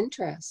amount of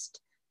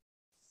interest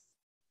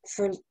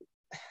for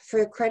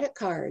credit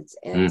cards,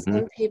 and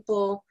some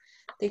people,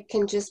 they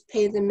can just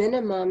pay the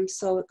minimum,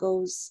 so it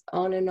goes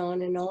on and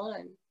on and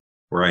on.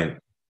 Right.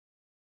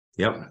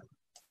 Yep.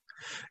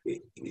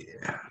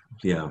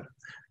 Yeah.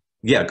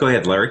 Go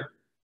ahead, Larry.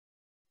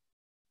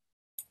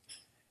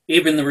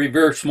 Even the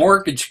reverse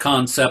mortgage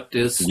concept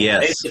is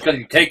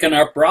basically taking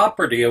our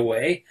property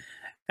away,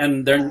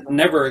 and they're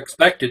never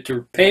expected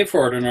to pay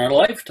for it in our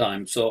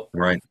lifetime. So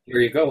right, here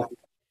you go.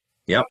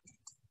 Yep.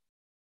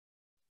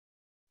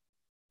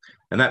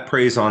 And that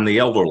preys on the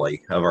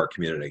elderly of our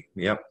community.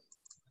 Yep.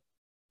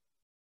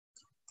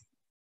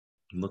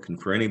 I'm looking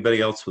for anybody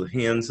else with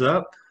hands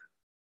up.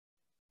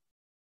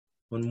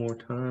 One more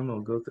time, I'll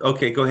go.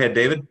 Okay, go ahead,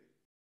 David.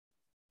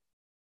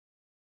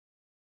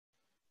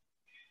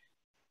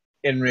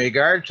 In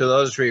regard to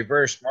those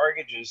reverse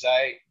mortgages,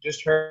 I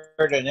just heard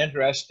an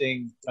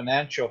interesting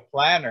financial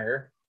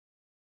planner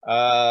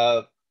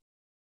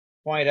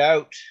point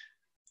out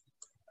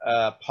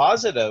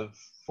positive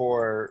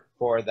for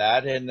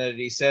that, in that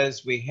he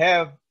says we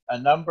have a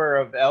number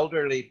of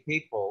elderly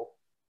people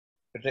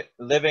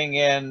living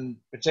in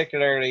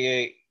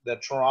particularly the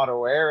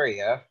Toronto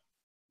area,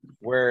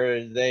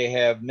 where they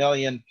have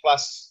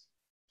million-plus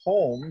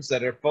homes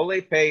that are fully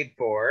paid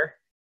for,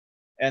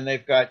 and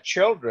they've got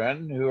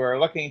children who are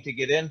looking to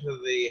get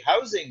into the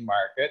housing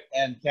market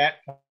and can't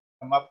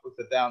come up with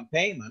a down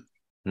payment.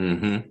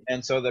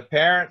 And so the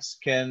parents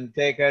can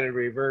take out a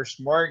reverse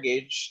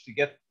mortgage to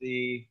get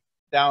the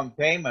down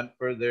payment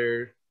for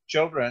their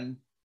children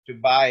to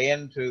buy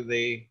into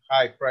the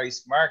high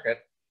price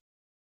market.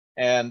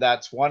 And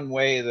that's one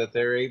way that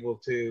they're able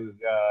to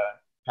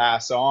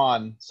pass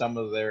on some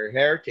of their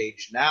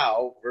heritage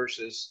now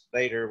versus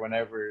later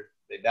whenever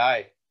they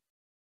die.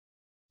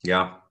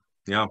 Yeah.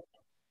 Yeah,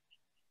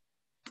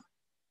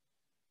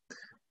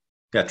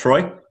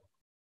 Troy?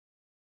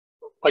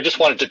 I just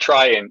wanted to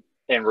try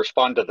and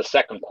respond to the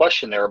second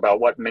question there about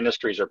what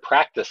ministries or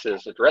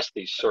practices address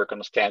these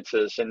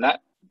circumstances. And that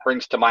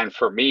brings to mind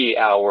for me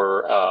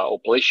our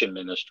oblation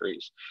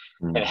ministries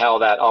and how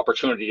that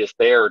opportunity is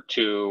there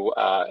to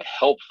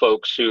help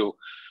folks who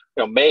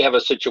may have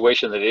a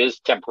situation that is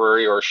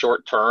temporary or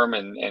short term,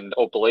 and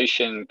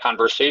oblation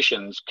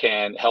conversations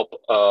can help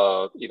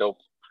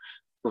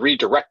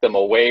redirect them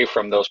away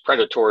from those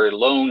predatory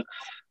loan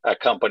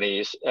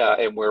companies,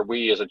 and where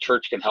we as a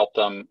church can help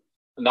them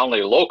not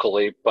only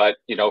locally, but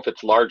if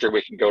it's larger,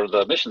 we can go to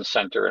the mission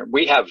center. And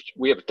we have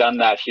done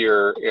that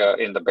here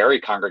in the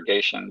Barrie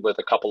congregation with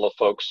a couple of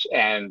folks,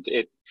 and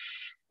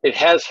it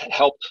has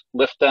helped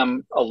lift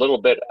them a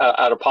little bit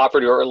out of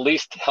poverty, or at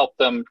least help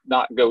them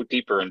not go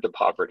deeper into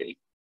poverty.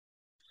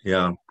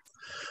 Yeah.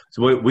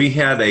 So we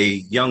had a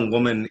young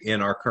woman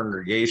in our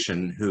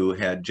congregation who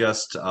had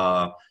just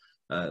a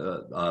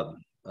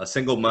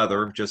single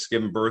mother, just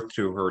given birth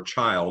to her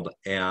child,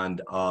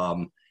 and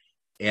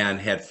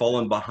had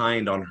fallen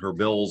behind on her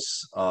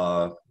bills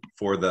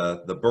for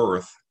the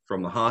birth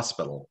from the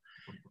hospital,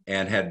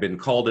 and had been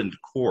called into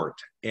court.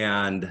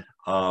 And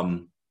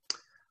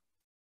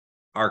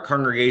our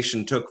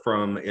congregation took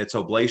from its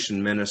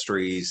oblation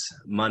ministries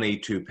money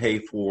to pay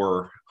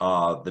for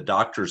the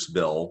doctor's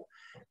bill,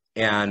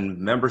 and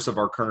members of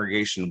our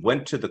congregation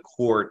went to the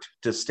court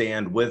to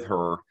stand with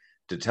her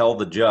to tell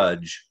the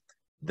judge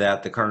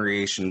that the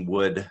congregation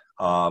would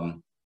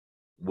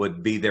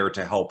be there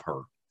to help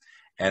her.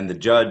 And the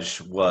judge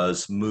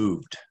was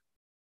moved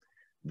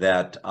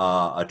that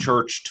a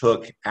church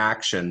took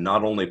action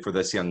not only for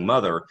this young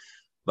mother,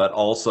 but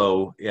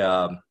also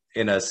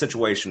in a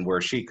situation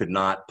where she could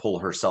not pull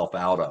herself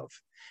out of.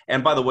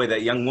 And by the way,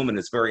 that young woman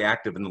is very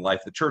active in the life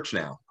of the church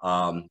now,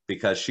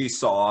 because she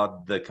saw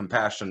the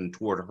compassion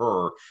toward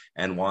her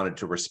and wanted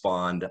to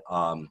respond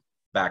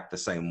back the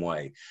same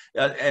way.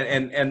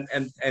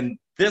 And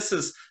this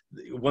is,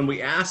 when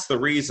we ask the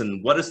reason,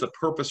 what is the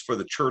purpose for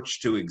the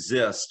church to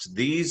exist?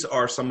 These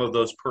are some of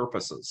those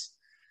purposes.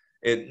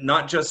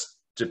 Not just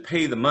to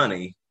pay the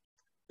money,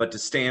 but to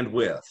stand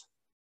with.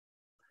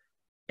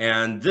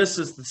 And this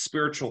is the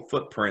spiritual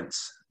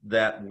footprints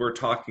that we're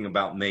talking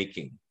about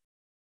making.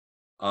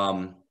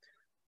 Who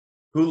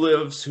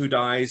lives, who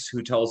dies,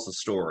 who tells the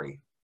story?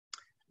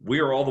 We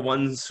are all the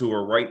ones who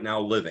are right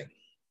now living.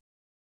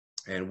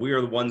 And we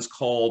are the ones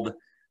called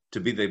to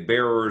be the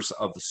bearers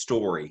of the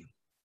story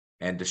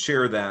and to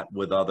share that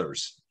with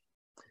others.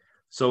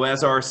 So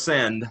as our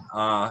send,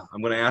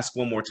 I'm going to ask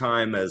one more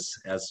time, as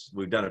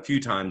we've done a few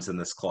times in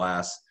this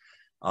class,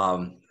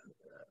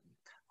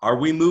 are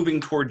we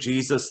moving toward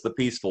Jesus, the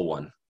peaceful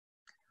one?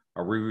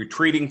 Are we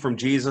retreating from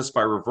Jesus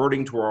by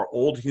reverting to our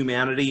old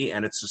humanity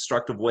and its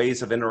destructive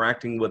ways of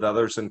interacting with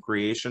others in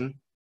creation?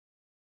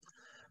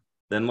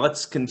 Then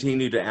let's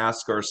continue to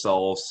ask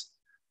ourselves,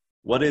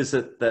 what is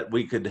it that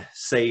we could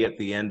say at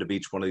the end of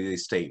each one of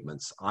these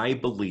statements? I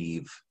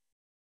believe,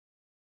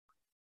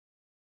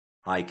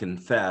 I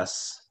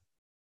confess,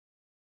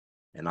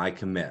 and I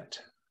commit.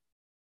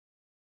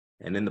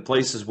 And in the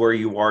places where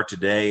you are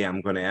today,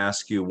 I'm going to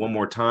ask you one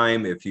more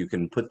time if you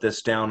can put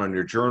this down on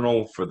your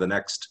journal for the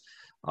next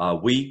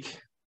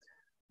week.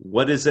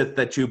 What is it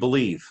that you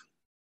believe?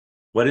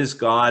 What is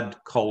God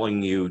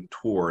calling you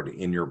toward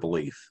in your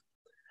belief?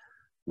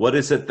 What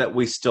is it that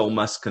we still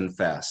must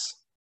confess?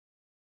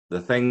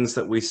 The things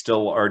that we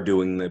still are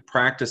doing, the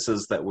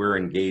practices that we're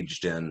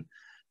engaged in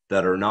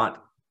that are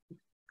not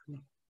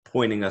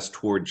pointing us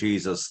toward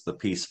Jesus, the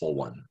peaceful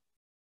one.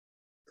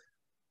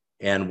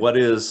 And what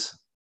is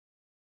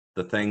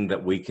the thing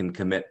that we can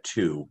commit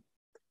to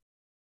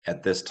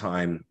at this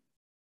time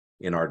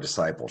in our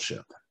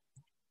discipleship?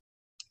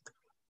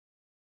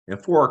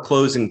 And for our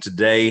closing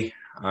today,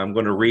 I'm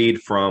going to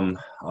read from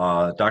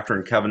Doctrine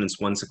and Covenants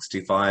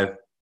 165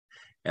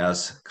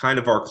 as kind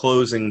of our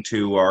closing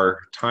to our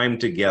time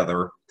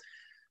together.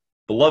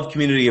 Beloved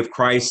community of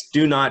Christ,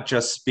 do not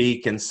just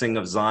speak and sing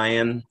of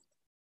Zion.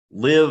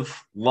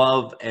 Live,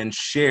 love, and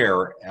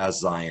share as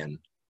Zion,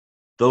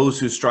 those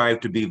who strive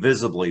to be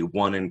visibly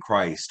one in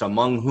Christ,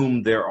 among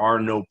whom there are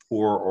no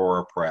poor or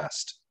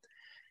oppressed.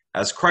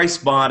 As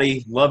Christ's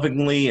body,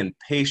 lovingly and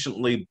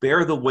patiently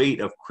bear the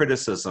weight of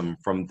criticism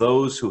from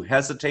those who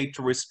hesitate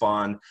to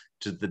respond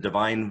to the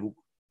divine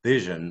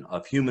vision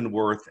of human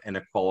worth and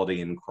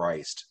equality in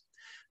Christ.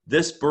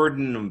 This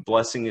burden and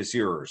blessing is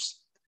yours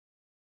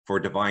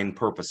for divine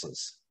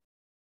purposes.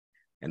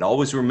 And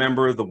always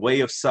remember, the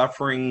way of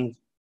suffering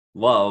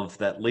love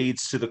that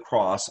leads to the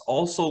cross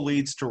also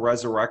leads to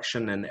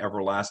resurrection and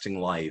everlasting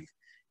life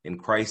in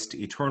Christ's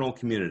eternal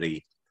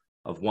community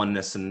of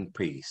oneness and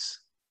peace.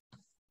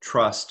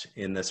 Trust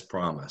in this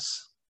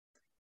promise.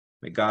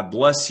 May God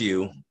bless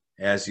you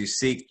as you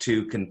seek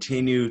to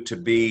continue to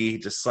be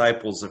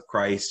disciples of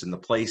Christ in the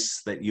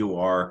place that you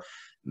are.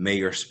 May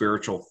your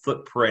spiritual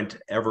footprint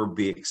ever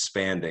be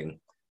expanding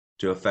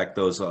to affect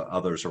those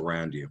others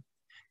around you.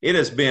 It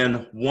has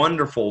been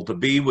wonderful to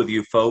be with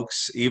you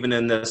folks, even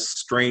in this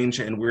strange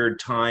and weird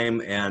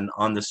time and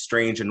on this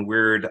strange and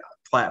weird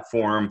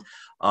platform.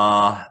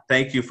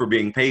 Thank you for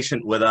being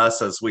patient with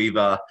us as we've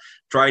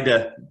tried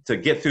to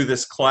get through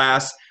this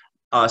class.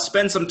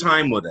 Spend some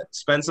time with it.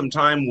 Spend some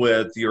time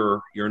with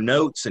your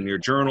notes and your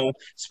journal.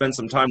 Spend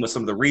some time with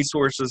some of the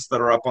resources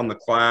that are up on the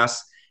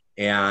class,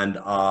 and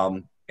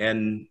know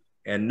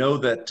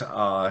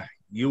that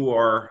you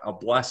are a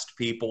blessed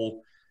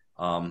people.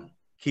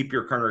 Keep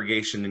your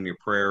congregation in your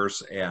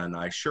prayers, and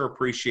I sure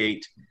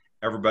appreciate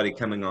everybody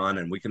coming on,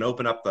 and we can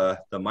open up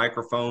the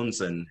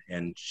microphones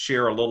and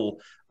share a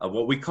little of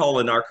what we call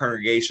in our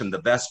congregation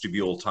the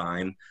vestibule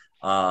time,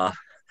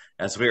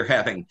 as we're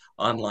having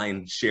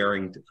online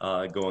sharing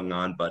going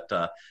on. But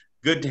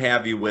good to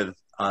have you with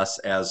us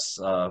as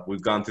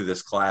we've gone through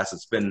this class.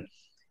 It's been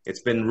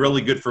it's been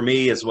really good for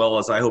me, as well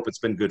as I hope it's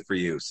been good for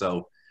you.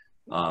 So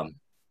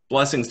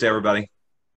blessings to everybody.